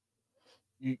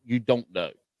 you don't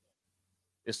know.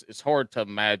 It's hard to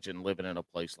imagine living in a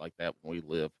place like that when we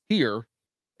live here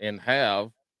and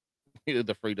have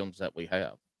the freedoms that we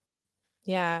have.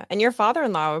 yeah. And your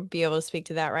father-in-law would be able to speak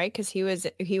to that, right? Because he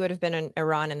would have been in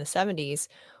Iran in the 70s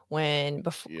when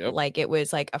before, Yep. like, it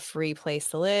was like a free place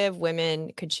to live.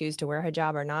 Women could choose to wear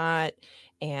hijab or not.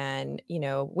 And,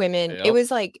 women, it Yep.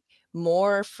 was like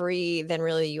more free than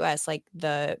really the US. Like,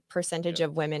 the percentage Yep.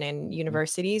 of women in Hmm.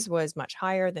 universities was much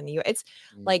higher than the US. It's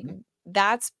like Hmm.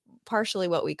 that's partially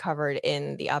what we covered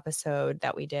in the episode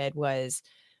that we did was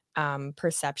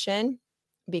perception,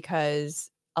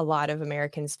 because a lot of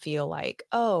Americans feel like,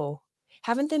 "Oh,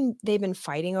 haven't they been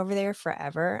fighting over there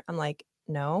forever?" I'm like,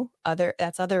 "No,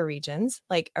 that's other regions."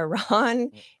 Like,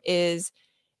 Iran is,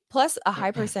 plus a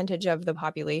high percentage of the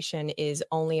population is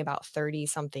only about 30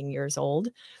 something years old.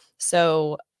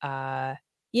 So,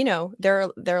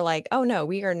 they're like, "Oh no,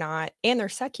 we are not," and they're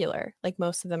secular. Like,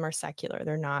 most of them are secular.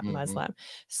 They're not Hmm. Muslim.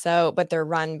 So, but they're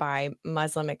run by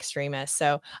Muslim extremists.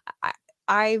 So, I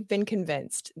I've been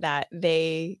convinced that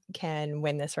they can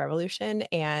win this revolution,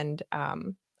 and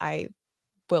I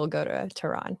will go to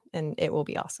Tehran and it will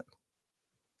be awesome.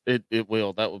 It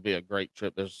will. That would be a great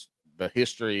trip. There's the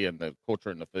history and the culture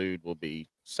and the food will be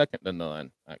second to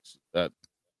none.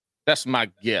 That's my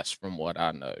guess from what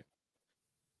I know.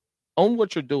 On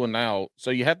what you're doing now,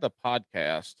 so you have the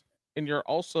podcast and you're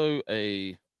also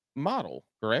a model,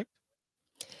 correct?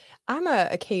 I'm a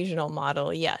occasional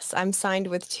model, yes. I'm signed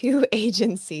with 2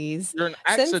 agencies You're an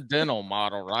since accidental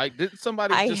model, right? Didn't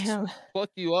somebody I just am.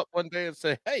 pluck you up one day and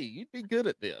say, "Hey, you'd be good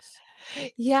at this"?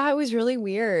 Yeah, it was really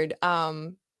weird.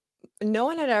 No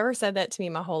one had ever said that to me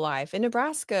my whole life. In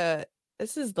Nebraska,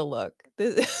 this is the look.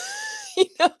 You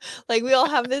know, like, we all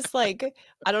have this, like,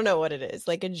 I don't know what it is,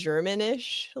 like a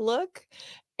Germanish look,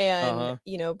 and, Uh-huh.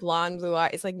 blonde, blue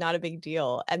eyes, it's, like, not a big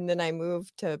deal, and then I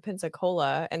moved to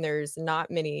Pensacola, and there's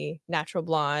not many natural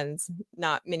blondes,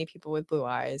 not many people with blue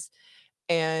eyes,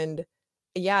 and,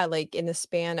 yeah, like, in the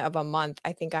span of a month,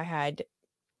 I think I had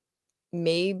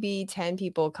maybe 10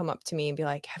 people come up to me and be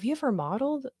like, "Have you ever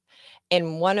modeled?"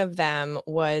 And one of them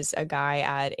was a guy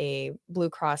at a Blue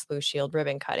Cross Blue Shield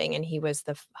ribbon cutting, and he was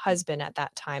the husband at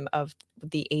that time of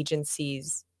the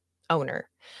agency's owner.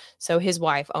 So his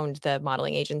wife owned the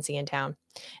modeling agency in town.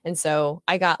 And so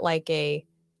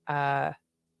uh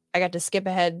I got to skip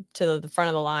ahead to the front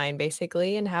of the line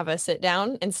basically and have a sit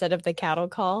down instead of the cattle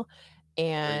call.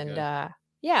 There you And go.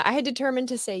 yeah, I had determined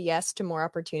to say yes to more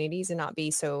opportunities and not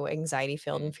be so anxiety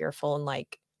filled Mm. and fearful and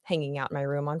like hanging out in my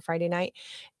room on Friday night.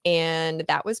 And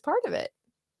that was part of it.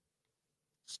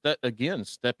 Again,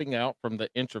 stepping out from the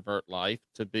introvert life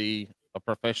to be a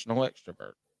professional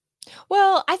extrovert.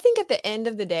 Well, I think at the end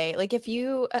of the day, like, if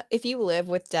you live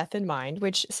with death in mind,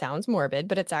 which sounds morbid,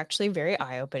 but it's actually very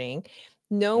eye-opening,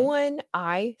 no Mhm. one,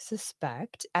 I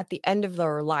suspect, at the end of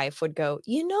their life would go,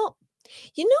 "You know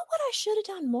what I should have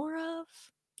done more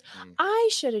of? Mm. I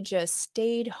should have just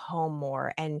stayed home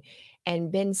more and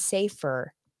been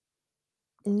safer."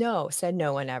 No, said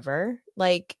no one ever.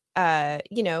 Like,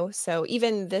 so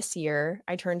even this year,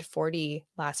 I turned 40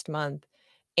 last month,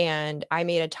 and I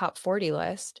made a top 40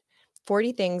 list,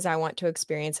 40 things I want to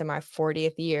experience in my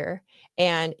 40th year,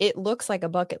 and it looks like a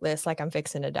bucket list like I'm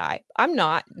fixing to die. I'm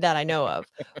not, that I know of.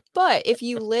 But if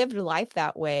you lived life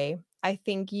that way, I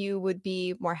think you would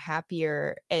be more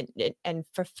happier and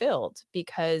fulfilled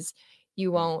because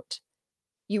you Mm. won't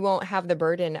you won't have the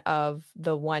burden of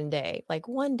the one day. Like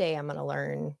one day I'm going to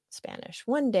learn Spanish.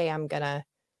 One day I'm going to,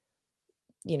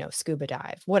 scuba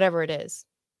dive, whatever it is.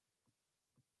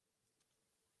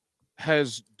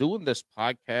 Has doing this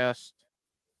podcast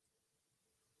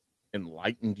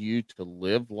enlightened you to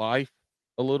live life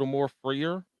a little more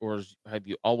freer, or have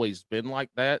you always been like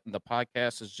that and the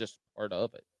podcast is just part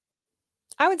of it?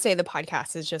 I would say the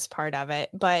podcast is just part of it,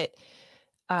 but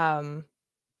um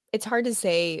it's hard to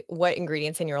say what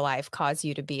ingredients in your life cause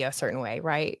you to be a certain way,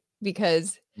 right?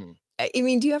 Because Mm. I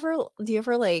mean, do you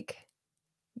ever like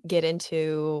get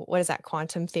into what is that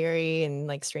quantum theory and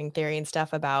like string theory and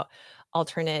stuff about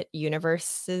alternate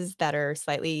universes that are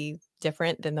slightly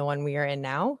different than the one we are in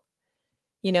now,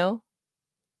 you know?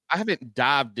 I haven't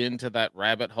dived into that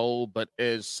rabbit hole, but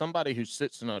as somebody who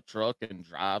sits in a truck and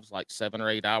drives like 7 or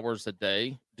 8 hours a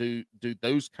day, do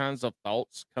those kinds of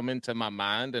thoughts come into my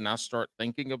mind and I start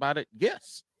thinking about it?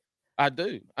 Yes, I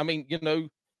do. I mean,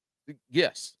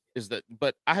 yes, is that,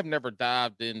 but I have never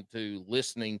dived into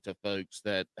listening to folks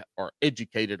that are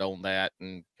educated on that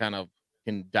and kind of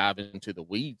can dive into the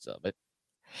weeds of it.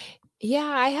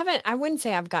 Yeah, I wouldn't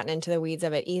say I've gotten into the weeds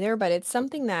of it either, but it's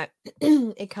something that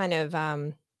it kind of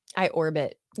I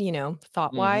orbit, Mhm.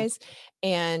 thought-wise.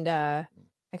 And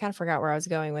I kind of forgot where I was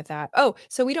going with that. Oh,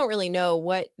 so we don't really know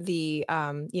what the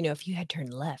if you had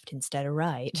turned left instead of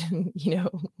right,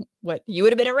 what you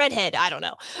would have been a redhead. I don't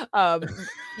know.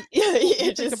 You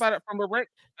It think just about it from a wreck.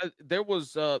 There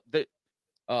was that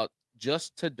uh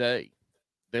just today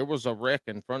there was a wreck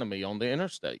in front of me on the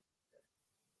interstate.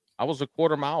 I was a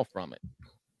quarter mile from it,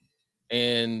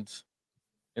 and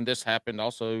this happened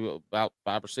also about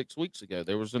 5 or 6 weeks ago.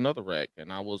 There was another wreck,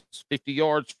 and I was 50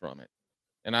 yards from it.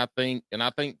 And I think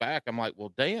back, I'm like,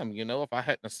 well, damn, if I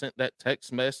hadn't have sent that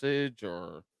text message,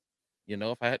 or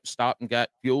if I hadn't stopped and got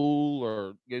fuel,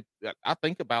 or I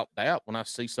think about that when I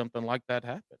see something like that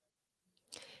happen.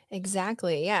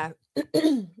 exactly, yeah.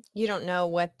 You don't know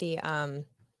what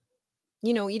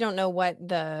you don't know what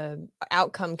the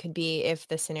outcome could be if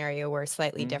the scenario were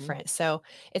slightly Hmm. different. So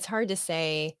it's hard to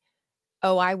say,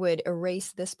 oh, I would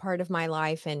erase this part of my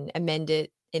life and amend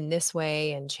it in this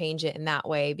way and change it in that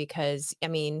way because I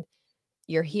mean,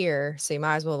 you're here, so you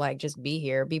might as well like just be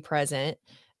here, be present.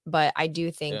 But I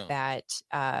do think Yeah.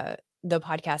 that the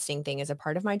podcasting thing is a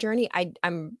part of my journey.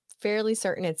 I'm fairly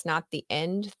certain it's not the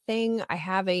end thing. I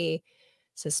have a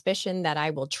suspicion that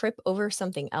I will trip over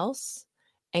something else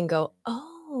and go,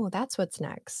 oh, that's what's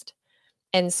next.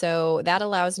 And so that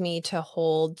allows me to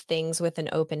hold things with an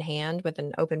open hand, with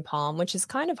an open palm, which is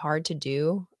kind of hard to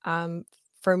do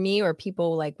for me or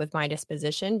people like with my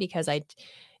disposition, because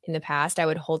in the past, I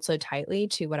would hold so tightly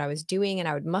to what I was doing and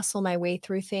I would muscle my way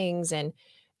through things and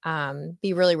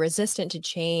be really resistant to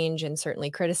change and certainly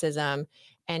criticism.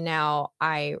 And now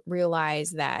I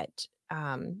realize that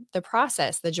the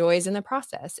process, the joy is in the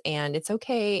process, and it's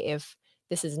okay if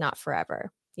this is not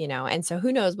forever, And so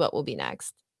who knows what will be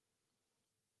next.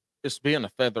 It's being a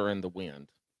feather in the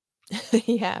wind.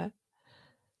 Yeah.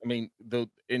 I mean,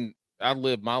 I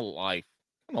live my life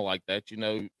kind of like that.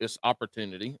 It's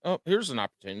opportunity. Oh, here's an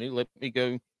opportunity. Let me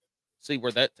go see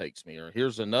where that takes me. Or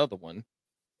here's another one.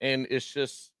 And it's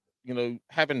just,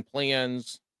 having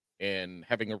plans and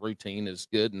having a routine is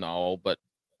good and all, but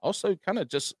also kind of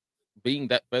just being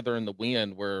that feather in the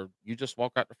wind where you just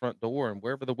walk out the front door and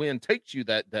wherever the wind takes you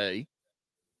that day,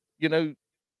 you know,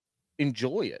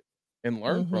 enjoy it and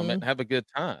learn from it Mhm. and have a good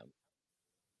time.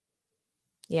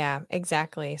 Yeah,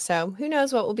 exactly. So, who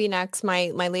knows what will be next? My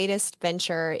latest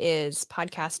venture is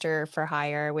podcaster for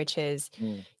hire, which is,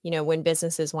 Mm, when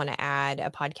businesses want to add a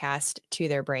podcast to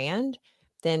their brand,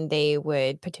 then they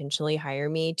would potentially hire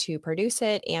me to produce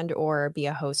it and or be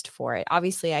a host for it.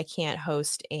 Obviously, I can't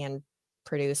host and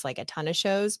produce like a ton of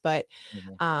shows, but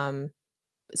mhm, um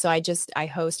so I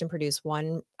host and produce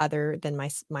one other than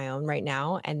my own right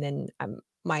now, and then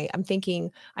I'm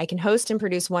thinking I can host and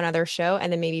produce one other show,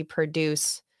 and then maybe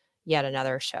produce yet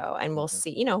another show, and we'll mhm.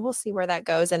 see. We'll see where that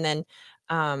goes, and then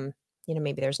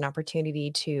maybe there's an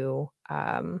opportunity to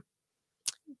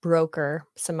broker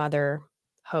some other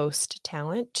host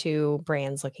talent to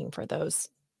brands looking for those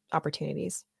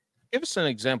opportunities. Give us an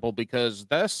example, because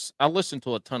I listen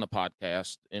to a ton of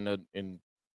podcasts in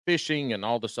fishing and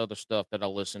all this other stuff that I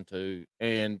listen to,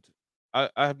 and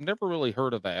I've never really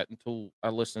heard of that until I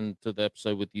listened to the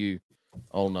episode with you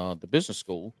on the business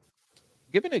school.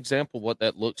 Give an example what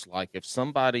that looks like if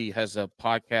somebody has a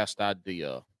podcast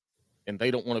idea and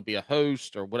they don't want to be a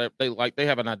host or whatever. They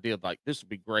have an idea like this would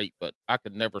be great, but I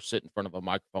could never sit in front of a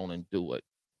microphone and do it.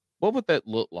 What would that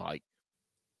look like?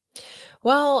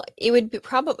 Well, it would be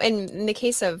probably in the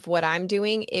case of what I'm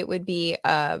doing, it would be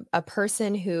a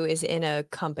person who is in a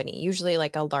company, usually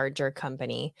like a larger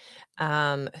company,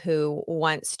 who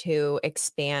wants to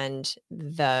expand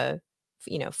the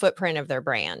footprint of their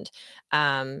brand.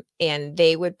 And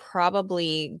they would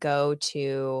probably go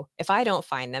to, if I don't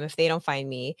find them, if they don't find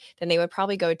me, then they would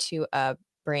probably go to a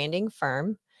branding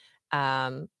firm,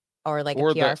 um, or like a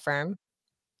Or PR the firm.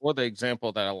 or the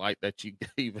example that I like that you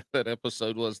gave in that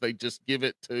episode was they just give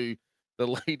it to the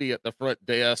lady at the front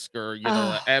desk or, an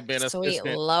Oh, admin sweet assistant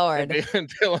and Lord. then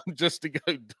tell them just to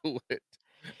go do it.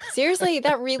 Seriously,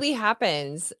 that really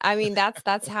happens. I mean,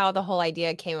 that's how the whole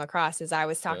idea came across is I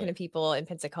was talking Yeah. to people in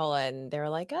Pensacola and they were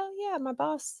like, "Oh yeah, my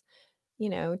boss,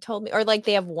 told me," or like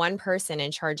they have one person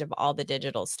in charge of all the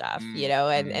digital stuff, and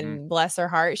Mhm. bless her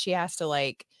heart, she has to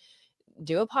like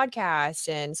do a podcast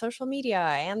and social media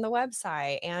and the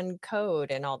website and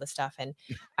code and all the stuff. And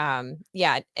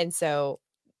yeah, and so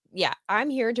yeah, I'm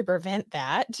here to prevent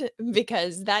that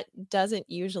because that doesn't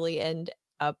usually end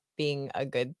up being a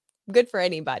good for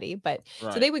anybody. But so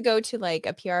Right. they would go to like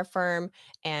a PR firm,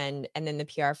 and then the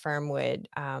PR firm would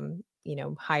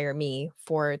hire me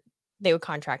for, they would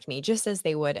contract me just as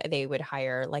they would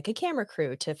hire like a camera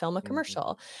crew to film a Mhm.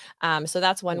 commercial. So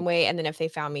that's one Oh, way. And then if they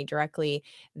found me directly,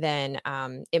 then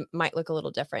it might look a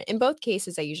little different. In both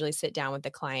cases, I usually sit down with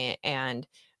the client and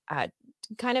uh,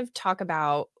 kind of talk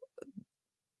about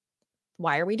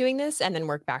why are we doing this, and then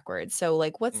work backwards. So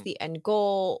like, what's mm, the end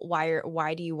goal?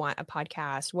 Why do you want a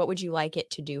podcast? What would you like it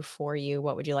to do for you?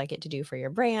 What would you like it to do for your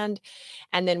brand?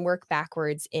 And then work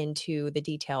backwards into the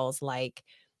details, like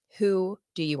who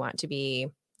do you want to be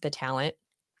the talent?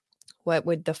 What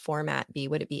would the format be?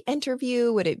 Would it be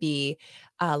interview? Would it be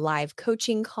live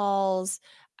coaching calls?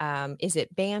 Is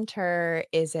it banter?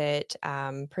 Is it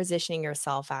positioning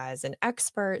yourself as an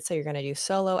expert? So you're going to do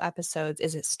solo episodes.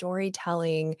 Is it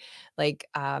storytelling? Like,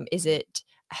 is mm, it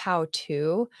how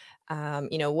to?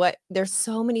 There's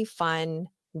so many fun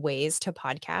ways to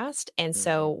podcast. And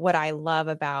so, mhm. what I love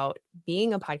about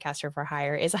being a podcaster for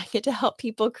hire is I get to help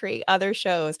people create other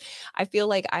shows. I feel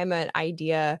like I'm an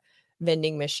idea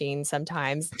vending machine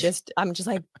sometimes. I'm just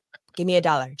like, "Give me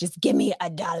 $1. Just give me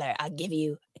 $1. I'll give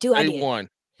you 2 ideas." A1,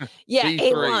 Yeah, B3.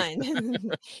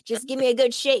 A1. Just give me a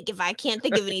good shake if I can't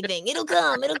think of anything. It'll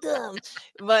come.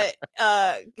 But,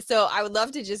 so I would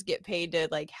love to just get paid to,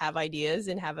 like, have ideas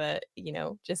and have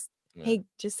just, Yeah. "Hey,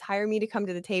 just hire me to come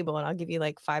to the table, and I'll give you,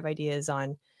 like, 5 ideas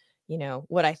on,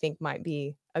 what I think might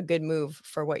be a good move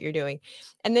for what you're doing."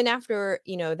 And then after,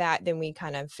 that, then we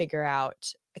kind of figure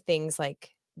out things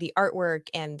like the artwork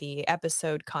and the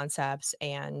episode concepts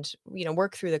and,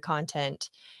 work through the content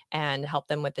and help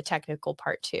them with the technical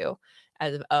part too,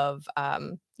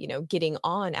 getting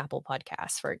on Apple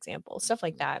Podcasts, for example, stuff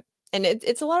like Mhm. that. And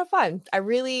it's a lot of fun. I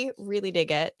really, really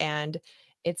dig it. And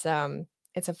it's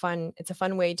it's a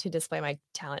fun way to display my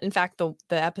talent. In fact, the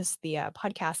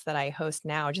podcast that I host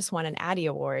now just won an Addy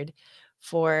Award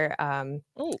for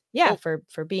Oh, yeah, oh,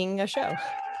 for being a show.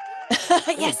 there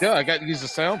we Yes, go. I got to use the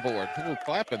soundboard. A little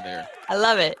clapping there. I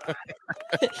love it.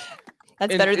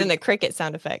 That's And better than and the cricket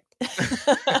sound effect.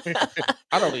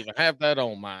 I don't even have that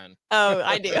on mine. Oh,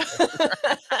 I do.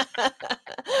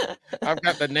 I've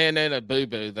got the Nana Boo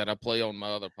Boo that I play on my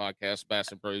other podcast,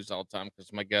 Bass and Brews, all the time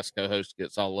because my guest co-host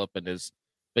gets all up in his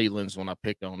feelings when I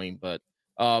pick on him. But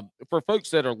for folks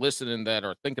that are listening that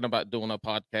are thinking about doing a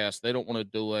podcast, they don't want to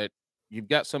do it. You've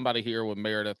got somebody here with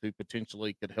Meredith who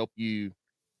potentially could help you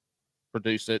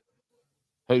produce it,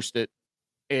 host it,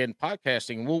 and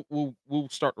podcasting. We'll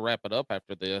start to wrap it up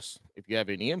after this if you have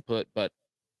any input, but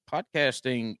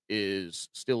podcasting is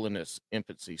still in its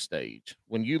infancy stage.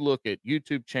 When you look at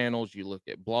YouTube channels, you look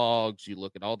at blogs, you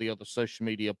look at all the other social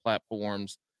media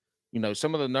platforms,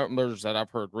 some of the numbers that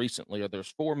I've heard recently are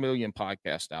there's 4 million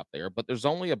podcasts out there, but there's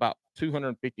only about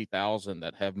 250,000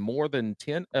 that have more than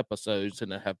 10 episodes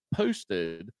and that have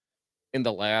posted an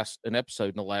episode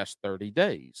in the last 30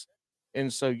 days.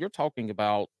 And so you're talking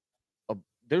about a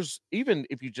there's even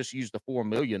if you just use the 4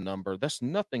 million number, that's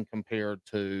nothing compared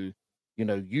to,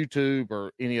 YouTube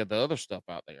or any of the other stuff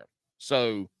out there.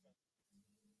 So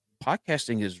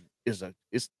podcasting is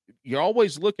you're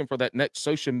always looking for that next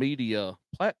social media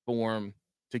platform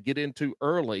to get into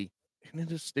early, and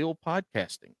it is still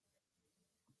podcasting.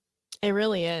 It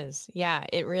really is. Yeah,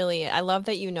 it really I love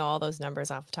that you know all those numbers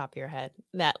off the top of your head.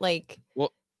 That, like,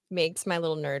 Well, makes my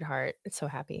little nerd heart so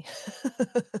happy.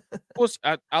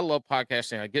 I love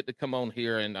podcasting. I get to come on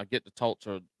here and I get to talk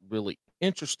to really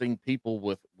interesting people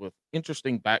with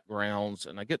interesting backgrounds,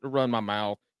 and I get to run my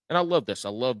mouth. And I love this. I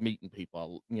love meeting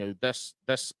people. That's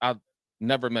I've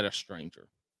never met a stranger.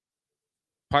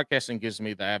 podcasting gives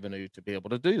me the avenue to be able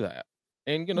to do that.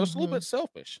 And, it's a little Mhm. bit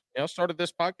selfish. I started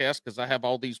this podcast because I have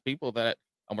all these people that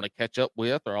I want to catch up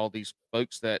with, or all these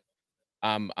folks that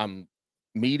I'm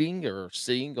meeting or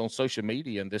seeing on social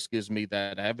media, and this gives me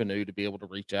that avenue to be able to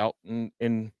reach out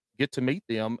and get to meet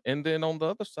them. And then on the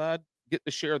other side, get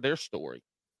to share their story.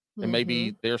 And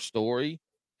maybe Mhm. their story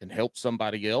can help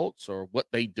somebody else, or what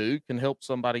they do can help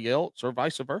somebody else, or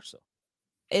vice versa.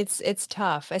 It's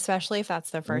tough, especially if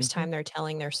that's the first Mhm. time they're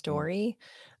telling their Mm. story.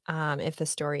 If the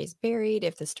story is buried,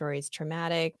 if the story is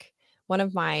traumatic. One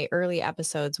of my early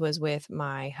episodes was with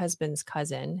my husband's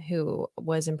cousin who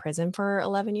was in prison for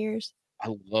 11 years.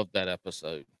 I love that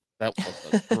episode. That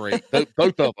was a great,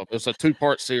 both of them. It was a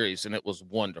two-part series, and it was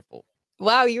wonderful.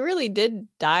 Wow, you really did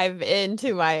dive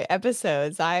into my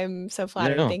episodes. I'm so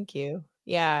flattered, Yeah. thank you.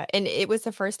 Yeah, and it was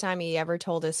the first time he ever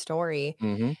told his story,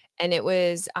 Mhm. and it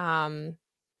was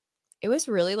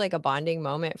really like a bonding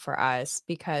moment for us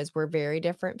because we're very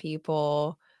different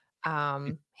people.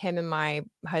 Him and my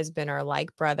husband are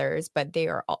like brothers, but they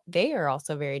are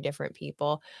also very different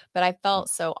people. But I Mm. felt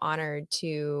so honored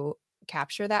to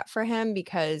capture that for him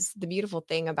because the beautiful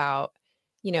thing about,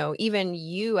 even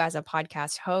you as a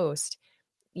podcast host,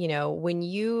 when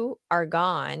you are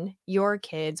gone, your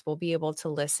kids will be able to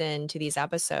listen to these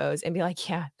episodes and be like,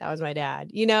 "Yeah, that was my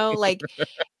dad." Like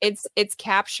it's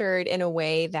captured in a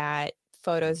way that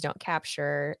photos don't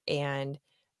capture, and,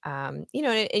 and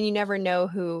you never know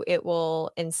who it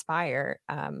will inspire,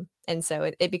 and so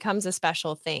it becomes a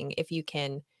special thing if you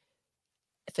can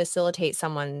facilitate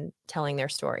someone telling their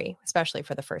story, especially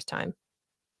for the first time.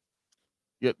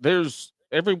 Yeah, there's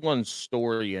everyone's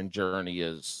story and journey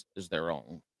is their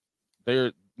own.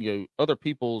 Other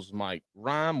people's might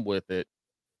rhyme with it,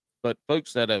 but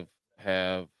folks that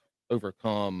have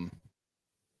overcome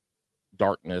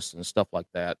darkness and stuff like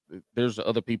that, there's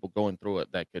other people going through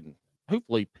it that can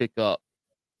hopefully pick up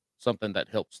something that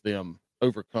helps them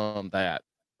overcome that.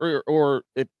 Or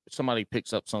if somebody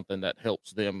picks up something that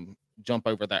helps them jump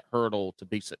over that hurdle to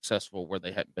be successful where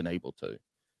they hadn't been able to.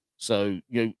 So,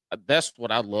 that's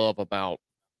what I love about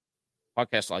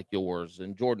podcasts like yours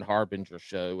and Jordan Harbinger's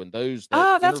show and those that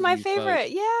Oh, that's my interview folks.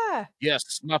 favorite, yeah.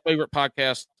 Yes, my favorite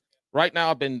podcast right now.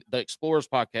 I've been the Explorers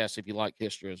podcast. If you like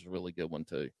history, is a really good one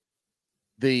too.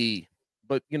 The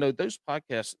but those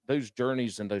podcasts, those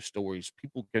journeys and those stories,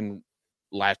 people can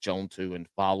latch onto and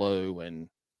follow, and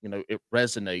it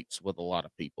resonates with a lot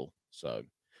of people. So,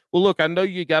 well, look, I know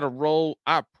you got to roll.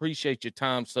 I appreciate your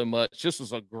time so much. This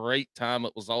was a great time.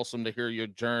 It was awesome to hear your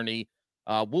journey.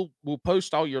 We'll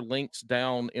post all your links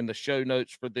down in the show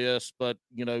notes for this, but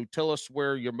tell us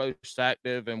where you're most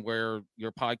active and where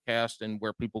your podcast and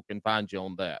where people can find you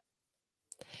on that.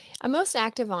 I'm most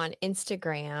active on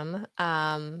Instagram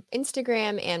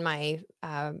and my,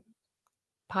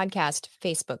 podcast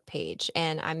Facebook page,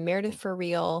 and I'm Meredith for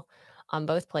Real on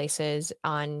both places.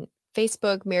 On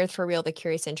Facebook, Meredith for Real, The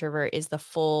Curious Introvert is the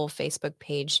full Facebook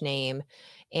page name.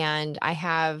 And I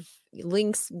have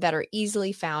links that are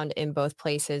easily found in both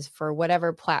places for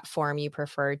whatever platform you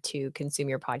prefer to consume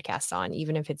your podcasts on,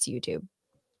 even if it's YouTube.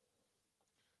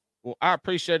 Well, I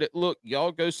appreciate it. Look,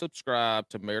 y'all go subscribe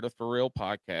to Meredith for Real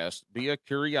podcast. Be a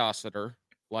curiositer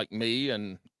like me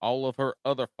and all of her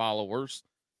other followers,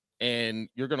 and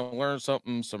you're going to learn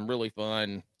some really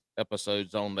fun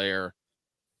episodes on there.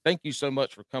 Thank you so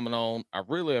much for coming on. I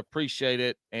really appreciate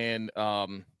it, and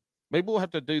maybe we'll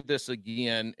have to do this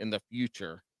again in the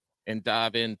future and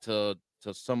dive into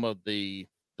some of the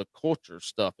culture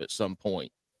stuff at some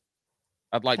point.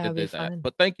 I'd like That to would be do that. fun.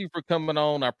 But thank you for coming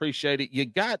on. I appreciate it. You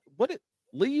got what it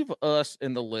leave us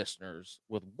and the listeners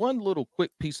with one little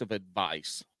quick piece of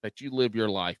advice that you live your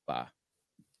life by.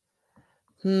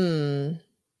 Hmm.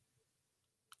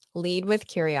 Lead with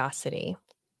curiosity.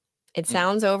 It Mm,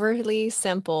 sounds overly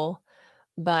simple,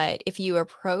 but if you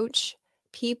approach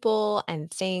people and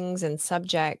things and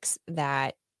subjects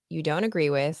that you don't agree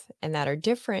with and that are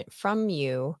different from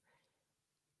you,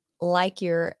 like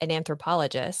you're an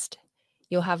anthropologist,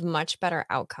 you'll have much better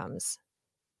outcomes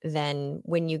than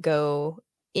when you go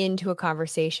into a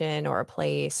conversation or a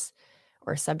place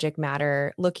or subject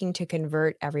matter looking to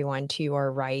convert everyone to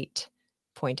your right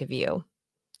point of view.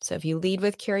 So if you lead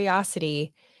with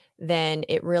curiosity, then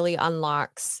it really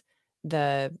unlocks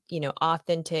the,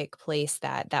 authentic place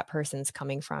that that person's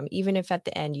coming from, even if at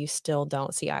the end you still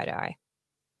don't see eye to eye.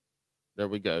 there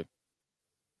we go.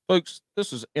 Folks,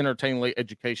 this is entertainingly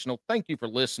educational. Thank you for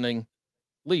listening.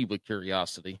 Leave with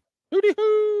curiosity. Hooty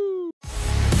hoo!